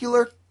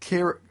ocular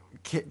keratitis.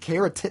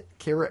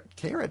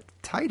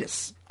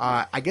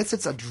 I guess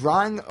it's a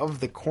drying of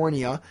the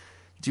cornea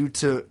due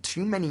to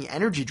too many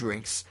energy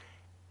drinks.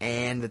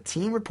 And the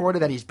team reported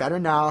that he's better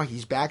now.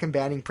 He's back in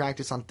batting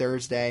practice on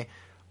Thursday.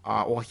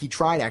 He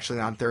tried actually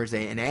on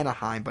Thursday in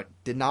Anaheim, but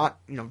did not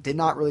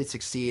really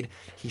succeed.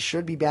 He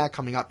should be back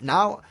coming up.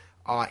 Now,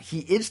 he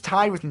is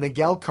tied with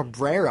Miguel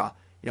Cabrera,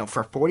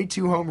 for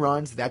 42 home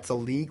runs. That's the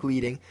league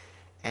leading.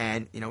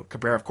 And,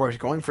 Cabrera, of course,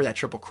 going for that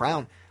Triple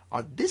Crown.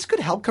 This could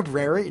help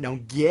Cabrera,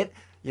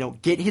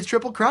 get his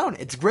Triple Crown.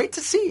 It's great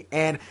to see.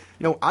 And,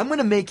 I'm going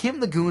to make him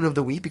the Goon of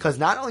the Week because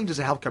not only does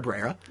it help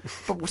Cabrera,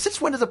 but since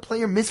when does a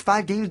player miss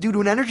 5 games due to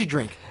an energy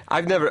drink?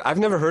 I've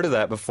never heard of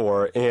that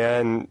before.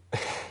 And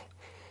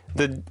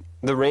the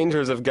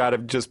Rangers have got to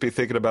just be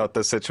thinking about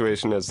this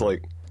situation as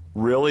like,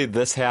 really,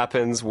 this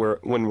happens when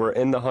we're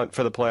in the hunt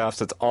for the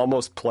playoffs. It's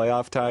almost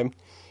playoff time,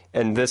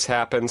 and this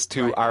happens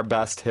to our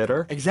best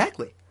hitter.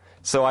 Exactly.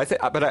 So I think,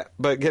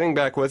 but getting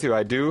back with you,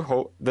 I do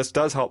hope this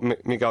does help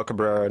Miguel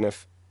Cabrera, and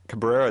if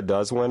Cabrera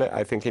does win it,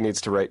 I think he needs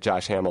to write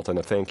Josh Hamilton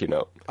a thank you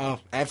note. Oh,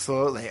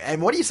 absolutely.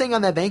 And what are you saying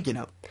on that thank you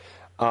note?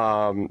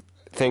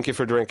 Thank you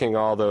for drinking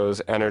all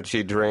those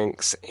energy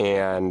drinks,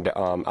 and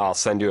I'll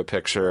send you a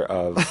picture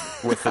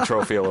with the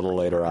trophy a little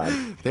later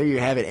on. There you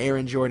have it,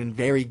 Aaron Jordan.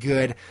 Very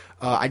good.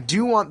 I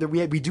do want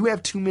we do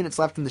have 2 minutes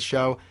left in the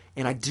show,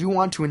 and I do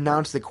want to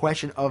announce the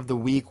question of the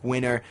week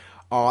winner.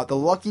 The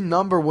lucky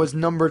number was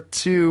number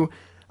 2.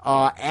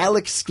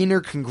 Alex Skinner,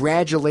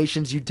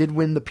 congratulations. You did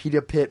win the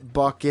Peter Pitt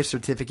Buck gift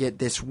certificate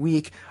this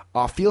week.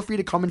 Feel free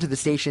to come into the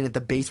station at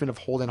the basement of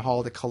Holden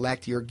Hall to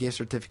collect your gift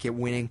certificate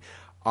winning.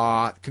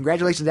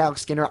 Congratulations,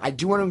 Alex Skinner. I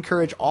do want to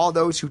encourage all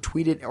those who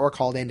tweeted or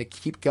called in to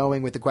keep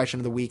going with the question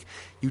of the week.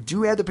 You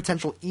do have the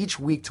potential each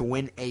week to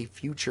win a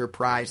future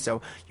prize,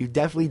 so you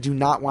definitely do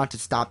not want to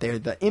stop there.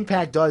 The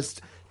Impact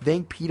does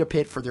thank Peter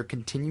Pitt for their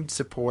continued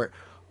support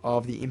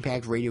of the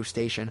Impact radio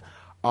station.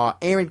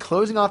 Aaron,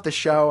 closing off the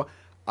show,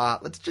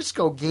 let's just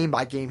go game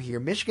by game here.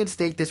 Michigan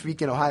State this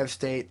week in Ohio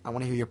State. I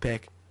want to hear your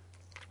pick.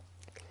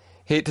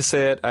 Hate to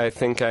say it, I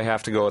think I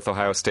have to go with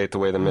Ohio State the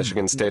way the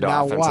Michigan State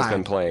offense has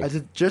been playing. Is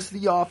it just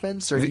the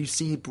offense, or do you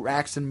see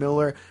Braxton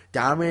Miller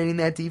dominating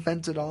that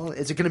defense at all?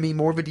 Is it going to be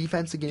more of a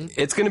defensive game?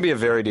 It's going to be a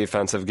very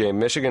defensive game.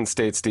 Michigan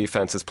State's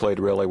defense has played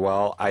really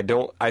well. I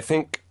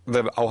think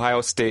the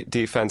Ohio State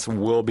defense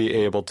will be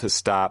able to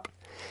stop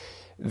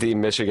the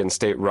Michigan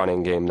State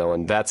running game, though,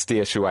 and that's the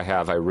issue I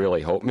have. I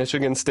really hope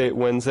Michigan State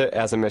wins it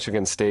as a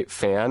Michigan State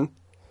fan,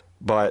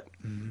 but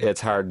it's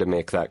hard to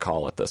make that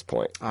call at this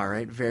point. All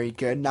right, very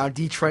good. Now,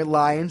 Detroit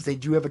Lions, they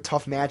do have a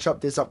tough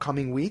matchup this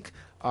upcoming week.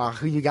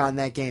 Who you got in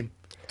that game?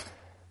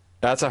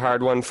 That's a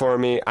hard one for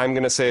me. I'm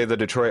going to say the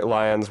Detroit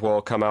Lions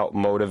will come out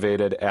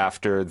motivated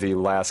after the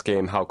last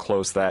game, how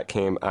close that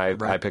came.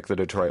 I picked the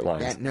Detroit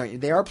Lions. Yeah, no,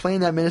 they are playing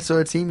that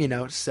Minnesota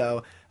team,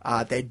 so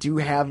they do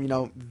have,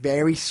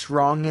 very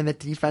strong in the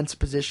defensive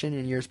position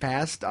in years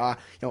past.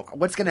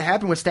 What's going to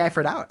happen with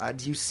Stafford out?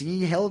 Do you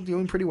see Hill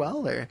doing pretty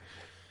well, or?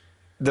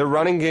 The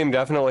running game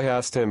definitely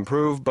has to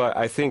improve, but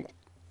I think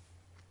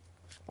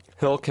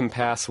Hill can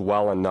pass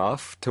well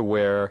enough to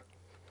where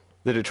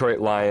the Detroit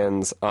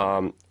Lions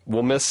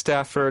will miss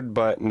Stafford,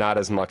 but not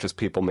as much as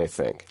people may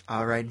think.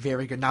 All right,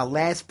 very good. Now,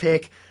 last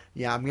pick.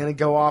 Yeah, I'm going to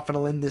go off on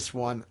a limb this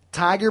one.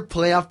 Tiger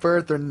playoff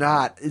berth or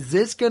not? Is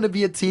this going to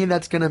be a team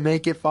that's going to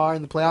make it far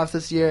in the playoffs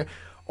this year?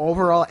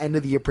 Overall,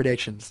 end-of-the-year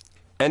predictions.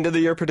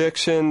 End-of-the-year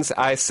predictions,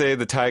 I say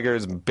the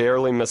Tigers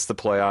barely missed the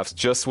playoffs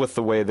just with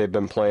the way they've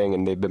been playing,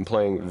 and they've been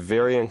playing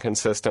very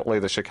inconsistently.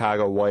 The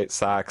Chicago White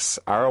Sox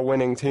are a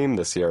winning team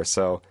this year,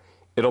 so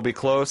it'll be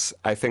close.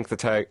 I think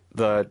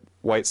the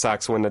White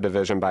Sox win the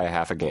division by a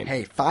half a game.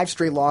 Hey, 5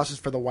 straight losses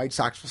for the White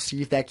Sox. We'll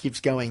see if that keeps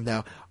going,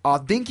 though.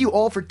 Thank you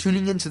all for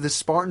tuning in to the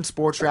Spartan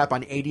Sports Wrap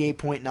on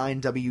 88.9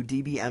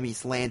 WDBM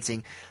East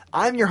Lansing.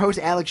 I'm your host,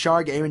 Alex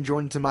Sharg. Aaron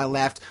Jordan to my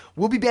left.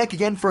 We'll be back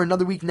again for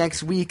another week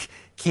next week.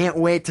 Can't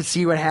wait to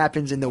see what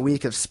happens in the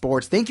week of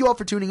sports. Thank you all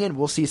for tuning in.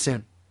 We'll see you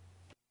soon.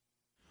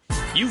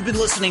 You've been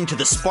listening to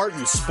the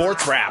Spartan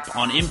Sports Wrap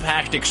on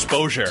Impact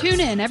Exposure. Tune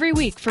in every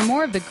week for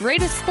more of the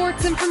greatest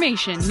sports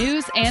information,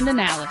 news, and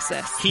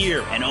analysis.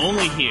 Here and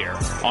only here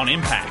on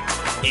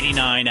Impact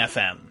 89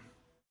 FM.